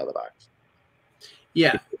have to stay out of the box.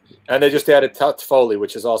 Yeah. And they just added Foley,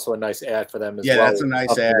 which is also a nice ad for them as well. Yeah, that's a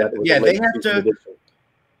nice ad. Yeah, they have to. Edition.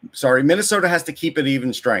 Sorry, Minnesota has to keep it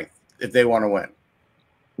even strength if they want to win.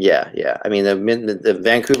 Yeah. I mean, the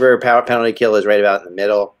Vancouver power penalty kill is right about in the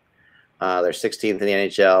middle. They're 16th in the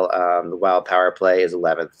NHL. The Wild power play is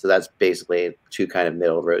 11th. So that's basically two kind of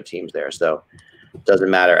middle road teams there. So it doesn't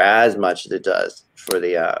matter as much as it does for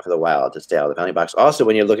the Wild to stay out of the penalty box. Also,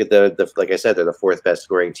 when you look at the like I said, they're the fourth best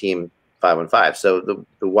scoring team 5-on-5. So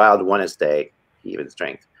the Wild want to stay even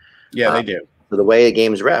strength. Yeah, they do. So the way the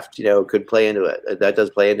game's reffed, could play into it. That does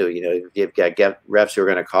play into it. You've got refs who are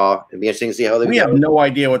going to call. It'd be interesting to see how they. We have no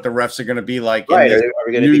idea what the refs are going to be like in this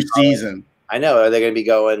new season. I know. Are they going to be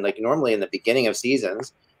going like normally in the beginning of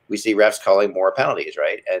seasons? We see refs calling more penalties,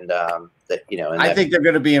 right? And I think they're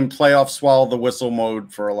going to be in playoff swallow the whistle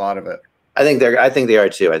mode for a lot of it. I think they are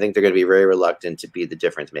too. I think they're going to be very reluctant to be the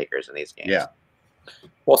difference makers in these games. Yeah.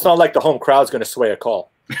 Well, it's not like the home crowd's going to sway a call.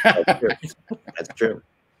 That's true.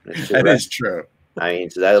 That is true. I mean,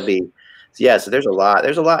 so that'll be, so there's a lot.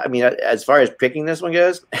 I mean, as far as picking this one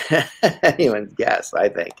goes, anyone's guess, I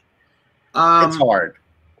think. It's hard.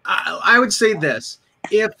 I would say this.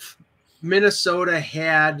 If Minnesota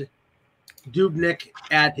had Dubnyk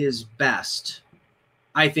at his best,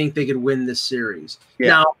 I think they could win this series.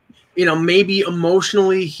 Yeah. Now, maybe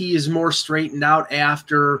emotionally he is more straightened out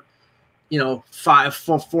after, 4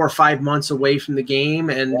 or 5 months away from the game,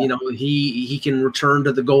 and he can return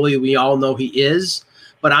to the goalie we all know he is.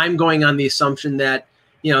 But I'm going on the assumption that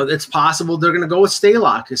it's possible they're going to go with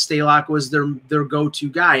Stalock, because Stalock was their go-to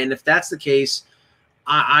guy, and if that's the case,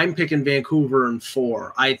 I'm picking Vancouver in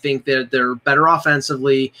 4. I think that they're better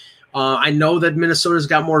offensively. I know that Minnesota's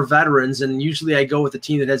got more veterans, and usually I go with a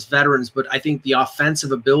team that has veterans, but I think the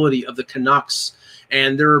offensive ability of the Canucks.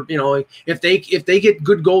 And they're, if they get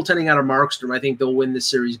good goaltending out of Markstrom, I think they'll win this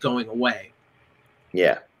series going away.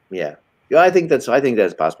 Yeah. I think that's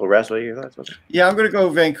possible. Russ, what are your thoughts? Yeah, I'm going to go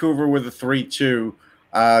Vancouver with a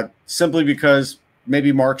 3-2, simply because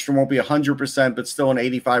maybe Markstrom won't be 100%, but still an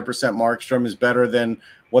 85% Markstrom is better than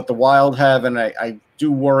what the Wild have, and I do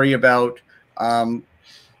worry about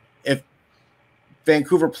if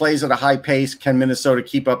Vancouver plays at a high pace, can Minnesota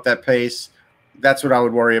keep up that pace? That's what I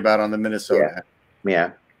would worry about on the Minnesota.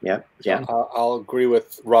 Yeah. I'll agree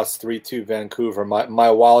with Russ. 3-2 Vancouver.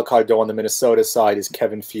 My wild card though on the Minnesota side is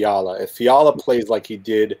Kevin Fiala. If Fiala plays like he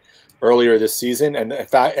did earlier this season, and in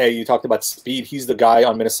fact, you talked about speed, he's the guy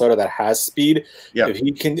on Minnesota that has speed. Yeah.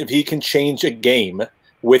 If he can change a game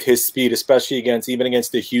with his speed, especially even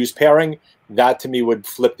against the Hughes pairing, that to me would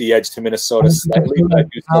flip the edge to Minnesota slightly. But I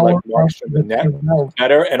do still like Markstrom the net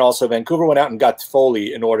better, and also Vancouver went out and got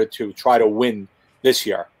Foley in order to try to win this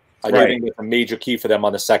year. I do think it's a major key for them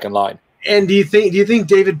on the second line. And do you think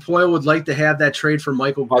David Poile would like to have that trade for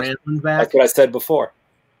Michael Granlund back? That's what I said before.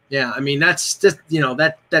 Yeah, I mean that's just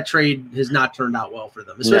that trade has not turned out well for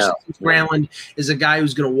them, especially since Granlund is a guy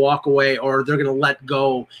who's going to walk away or they're going to let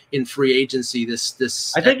go in free agency.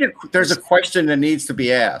 I think there's a question that needs to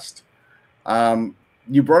be asked.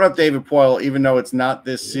 You brought up David Poile, even though it's not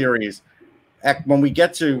this series. When we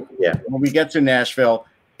get to Nashville.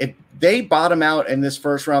 If they bottom out in this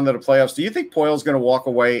first round of the playoffs, do you think Poile's going to walk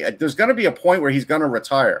away? There's going to be a point where he's going to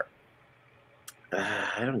retire.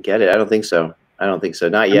 I don't get it. I don't think so.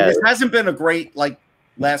 Not yet. This hasn't been a great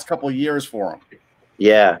last couple of years for him.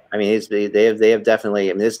 Yeah, I mean they have definitely.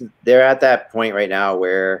 I mean they're at that point right now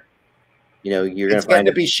where you're going to find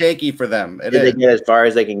it to be shaky for them. Did they get as far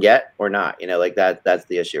as they can get or not? That's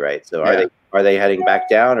the issue, right? So are they heading back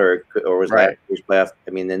down or was that year's playoff?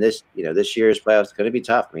 I mean, then this year's playoffs is going to be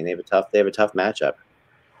tough. I mean, they have a tough matchup.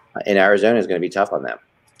 In Arizona is going to be tough on them.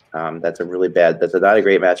 That's not a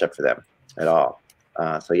great matchup for them at all.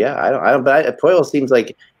 So yeah, I don't. But Poile seems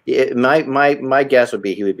like my guess would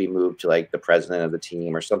be he would be moved to the president of the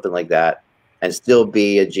team or something like that, and still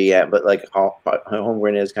be a GM, but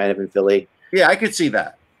Holmgren is kind of in Philly. Yeah, I could see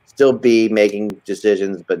that. Still be making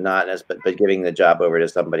decisions, but but giving the job over to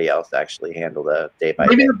somebody else to actually handle the day by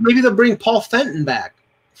day. Maybe they'll bring Paul Fenton back.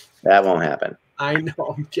 That won't happen. I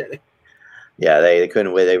know. I'm kidding. Yeah, they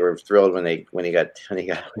couldn't wait. They were thrilled when he got.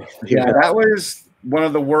 Yeah, that was one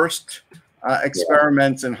of the worst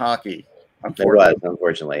experiments in hockey.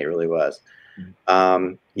 Unfortunately, it really was.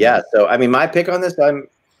 So I mean, my pick on this,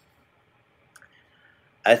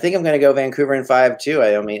 I think I'm going to go Vancouver in 5 too.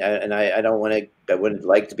 I mean, I don't want to. I wouldn't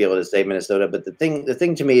like to be able to say Minnesota, but the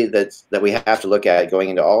thing to me that we have to look at going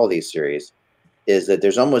into all of these series is that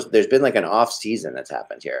there's been like an off season that's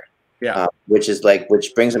happened here. Yeah. Which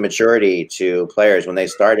brings a maturity to players when they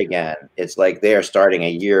start again. It's like they are starting a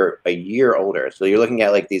year older. So you're looking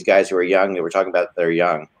at like these guys who are young, that we're talking about, they're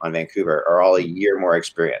young on Vancouver, are all a year more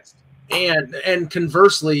experienced. And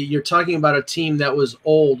conversely, you're talking about a team that was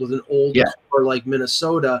old with an old core like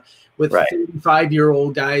Minnesota, with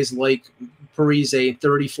 35-year-old guys like Parise,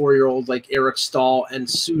 34-year-old like Eric Stahl and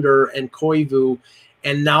Suter and Koivu,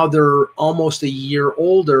 and now they're almost a year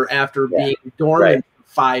older after being dormant.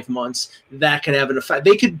 5 months. That could have an effect.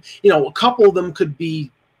 They could, a couple of them could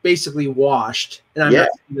be basically washed, and I'm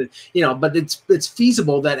not, but it's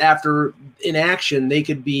feasible that after inaction they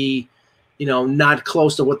could be, not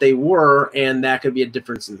close to what they were, and that could be a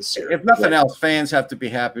difference in the series. If nothing else, fans have to be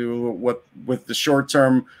happy with the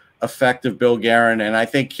short-term effect of Bill Guerin, and I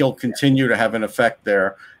think he'll continue to have an effect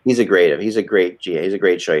there. He's a great GM. He's a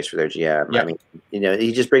great choice for their GM. Yeah. I mean,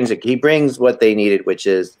 he just brings what they needed, which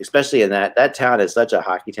is, especially in that town is such a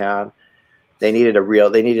hockey town. They needed a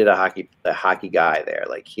hockey guy there.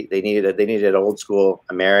 Like they needed an old school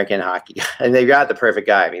American hockey guy, and they got the perfect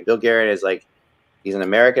guy. I mean, Bill Guerin is like, he's an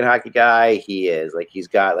American hockey guy. He's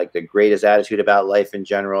got like the greatest attitude about life in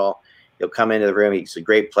general. He'll come into the room. He's a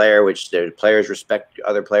great player, which the players respect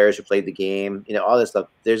other players who played the game. All this stuff.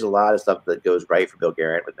 There's a lot of stuff that goes right for Bill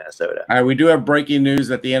Guerin with Minnesota. All right, we do have breaking news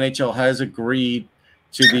that the NHL has agreed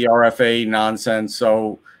to the RFA nonsense.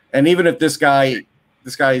 So, and even if this guy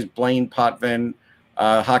is Blaine Potvin,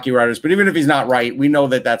 Hockey Writers, but even if he's not right, we know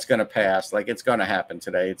that that's going to pass. Like, it's going to happen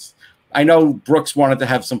today. I know Brooks wanted to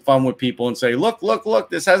have some fun with people and say, look,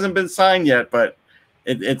 this hasn't been signed yet, but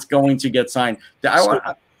it's going to get signed.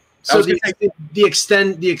 So the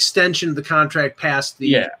extension of the contract past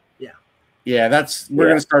the we're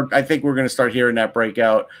going to start. I think we're going to start hearing that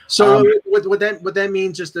breakout. So what that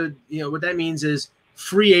means, what that means is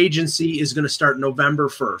free agency is going to start November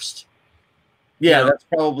 1st. Yeah, that's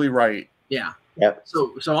probably right. Yeah. Yep.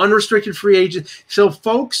 So unrestricted free agent. So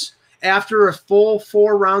folks, after a full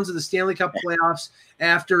 4 rounds of the Stanley Cup playoffs,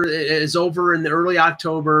 after it is over in the early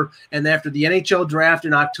October, and after the NHL draft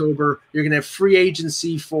in October, you're going to have free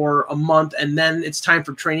agency for a month, and then it's time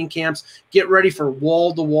for training camps. Get ready for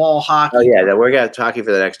wall-to-wall hockey. Oh yeah, we're going to hockey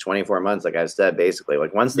for the next 24 months, like I said, basically.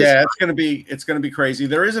 Like once this, it's going to be crazy.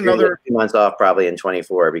 There is another 2 months off probably in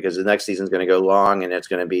 24 because the next season's going to go long, and it's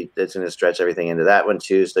going to stretch everything into that one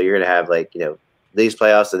too. So you're going to have these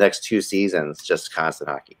playoffs, the next 2 seasons, just constant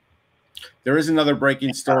hockey. There is another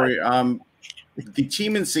breaking story. The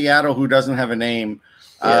team in Seattle who doesn't have a name,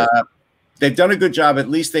 they've done a good job. At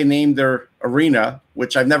least they named their arena,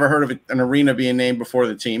 which I've never heard of an arena being named before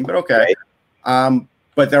the team, but okay. Right.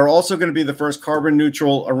 But they're also going to be the first carbon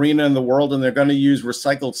neutral arena in the world, and they're going to use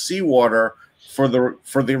recycled seawater for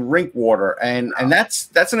the rink water. And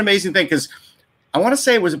that's an amazing thing, because I want to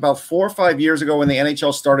say it was about 4 or 5 years ago when the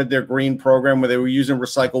NHL started their green program where they were using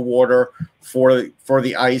recycled water for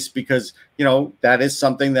the ice, because that is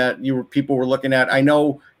something that people were looking at. I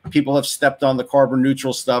know people have stepped on the carbon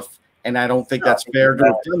neutral stuff, and I don't think that's fair to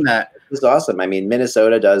have done that. It's awesome. I mean,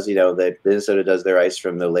 Minnesota does. Minnesota does their ice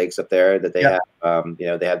from the lakes up there that they have.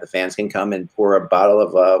 They have the fans can come and pour a bottle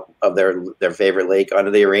of their favorite lake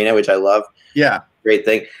onto the arena, which I love. Yeah, great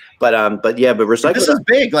thing. But recycling. This is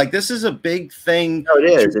big. Like, this is a big thing. No, it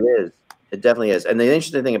is. It is. It definitely is. And the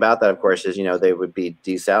interesting thing about that, of course, is they would be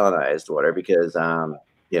desalinized water because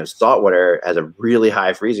salt water has a really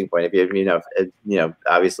high freezing point. If you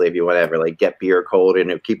obviously if you want to ever get beer cold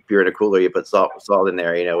and keep beer in a cooler, you put salt in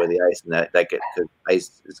there, with the ice, and that gets,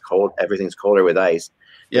 ice is cold. Everything's colder with ice.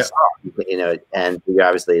 Yeah. And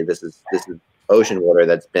obviously this is ocean water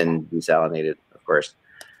that's been desalinated, of course.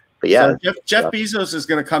 But yeah, so Jeff Bezos is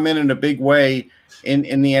going to come in a big way in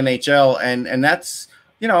the NHL, and that's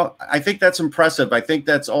I think that's impressive. I think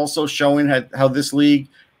that's also showing how this league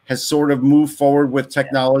has sort of moved forward with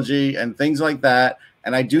technology and things like that.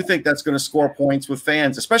 And I do think that's going to score points with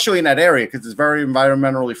fans, especially in that area, because it's a very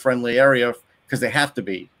environmentally friendly area, because they have to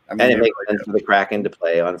be. I mean, and it makes sense for the Kraken to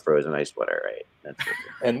play on frozen ice water, right?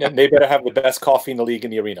 And they better have the best coffee in the league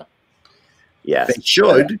in the arena. Yes, they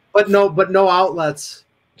should, but no outlets.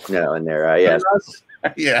 No, and they're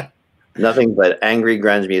yeah, nothing but angry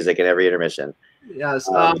grunge music in every intermission. Yes,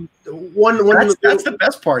 that's the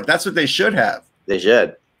best part. That's what they should have. They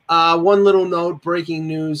should. One little note, breaking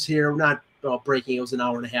news here. Not breaking. It was an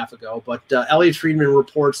hour and a half ago, but Elliot Friedman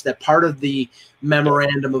reports that part of the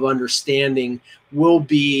memorandum of understanding will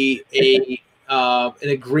be an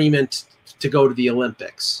agreement to go to the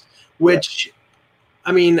Olympics, which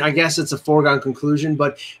I mean, I guess it's a foregone conclusion,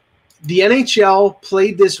 but the NHL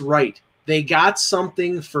played this right. They got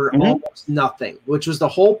something for almost nothing, which was the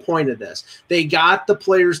whole point of this. They got the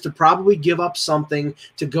players to probably give up something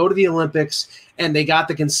to go to the Olympics, and they got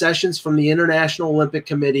the concessions from the International Olympic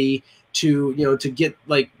Committee to, you know, to get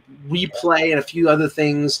like replay and a few other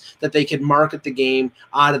things that they could market the game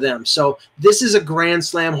out of them. So this is a grand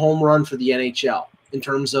slam home run for the NHL in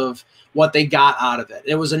terms of what they got out of it.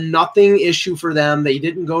 It was a nothing issue for them. They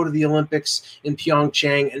didn't go to the Olympics in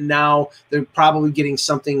Pyeongchang, and now they're probably getting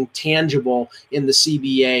something tangible in the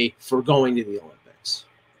CBA for going to the Olympics.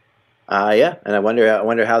 Yeah, and I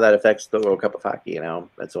wonder how that affects the World Cup of Hockey. You know,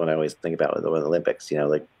 that's what I always think about with the Olympics. You know,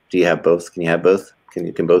 like, do you have both? Can you have both?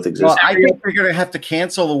 Can both exist? Well, I think we're going to have to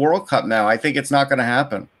cancel the World Cup now. I think it's not going to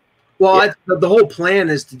happen. Well, the whole plan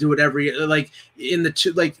is to do it every the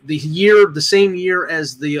same year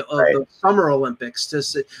as the Summer Olympics.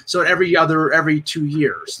 So every 2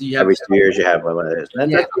 years. Every 2 years you have one of those. I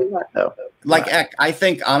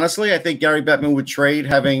think Gary Bettman would trade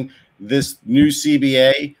having this new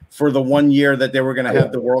CBA for the 1 year that they were going to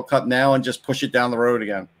have the World Cup now and just push it down the road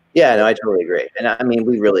again. Yeah, no, I totally agree. And I mean,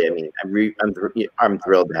 I'm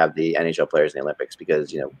thrilled to have the NHL players in the Olympics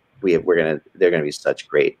because, you know, they're gonna be such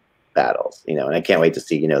great battles, you know, and I can't wait to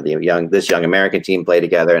see, you know, this young American team play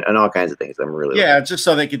together and all kinds of things. I'm really just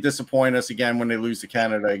so they could disappoint us again when they lose to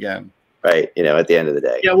Canada again. Right, you know, at the end of the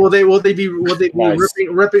day. Yeah, will they be nice.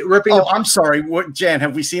 ripping? Oh, I'm sorry. What, Jan?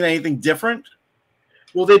 Have we seen anything different?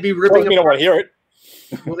 Will they be ripping? You don't want to hear it.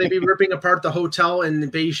 Will they be ripping apart the hotel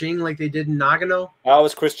in Beijing like they did in Nagano? That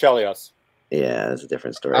was Chris Chelios. Yeah, that's a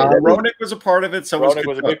different story. Roenick was a part of it. So Roenick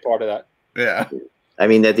was a big part of that. Yeah. I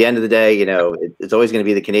mean, at the end of the day, you know, it's always going to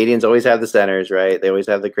be the Canadians always have the centers, right? They always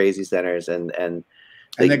have the crazy centers, and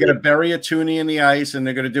they're going to bury a toonie in the ice, and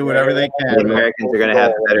they're going to do whatever they can. The Americans are going to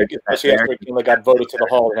have the better. Especially after a team that got voted to the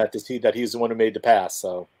Hall and had to see that he's the one who made the pass.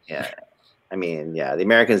 So yeah. I mean, yeah, the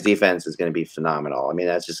Americans' defense is going to be phenomenal. I mean,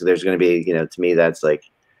 that's just there's going to be, you know, to me, that's like,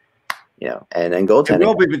 you know, and then goaltending. It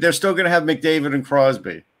will be, but they're still going to have McDavid and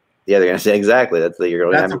Crosby. Yeah, they're going to say exactly. That's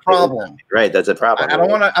a problem, right? That's a problem. I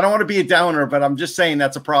don't want to be a downer, but I'm just saying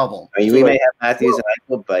that's a problem. I mean, we may have Matthews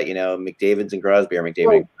and Eichel, but you know, McDavid's and Crosby are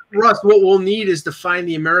McDavid. Russ, what we'll need is to find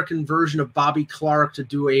the American version of Bobby Clark to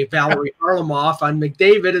do a Valerie Harlamoff on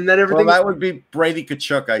McDavid, and then everything. Well, that would be Brady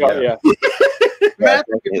Tkachuk, I guess. Yeah.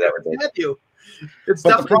 Matthew.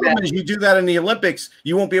 But the problem is, you do that in the Olympics,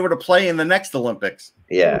 you won't be able to play in the next Olympics.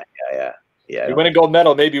 Yeah. You win a gold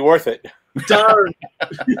medal, maybe worth it. Darn.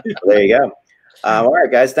 There you go. All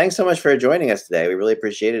right, guys. Thanks so much for joining us today. We really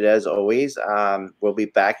appreciate it, as always. We'll be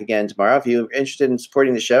back again tomorrow. If you're interested in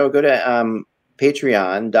supporting the show, go to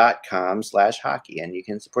patreon.com/hockey, and you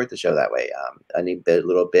can support the show that way. Any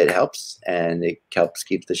little bit helps, and it helps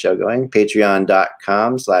keep the show going.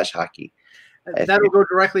 Patreon.com/hockey. That'll go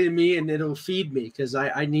directly to me, and it'll feed me because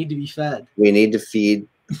I need to be fed. We need to feed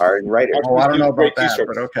our writers. Oh, I don't know about that,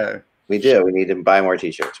 but okay. We do. We need to buy more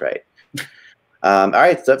T-shirts, right? All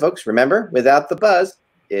right, so folks, remember, without the buzz,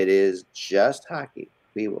 it is just hockey.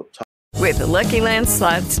 We will talk. With the Lucky Land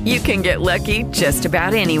Slots, you can get lucky just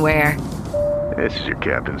about anywhere. This is your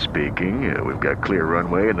captain speaking. We've got clear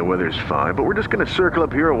runway and the weather's fine, but we're just going to circle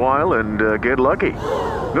up here a while and get lucky.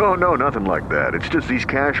 No, nothing like that. It's just these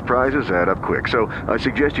cash prizes add up quick. So I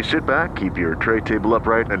suggest you sit back, keep your tray table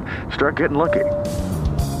upright, and start getting lucky.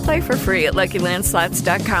 Play for free at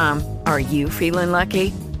LuckyLandSlots.com. Are you feeling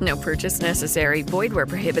lucky? No purchase necessary. Void where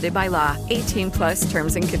prohibited by law. 18+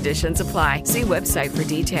 terms and conditions apply. See website for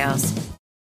details.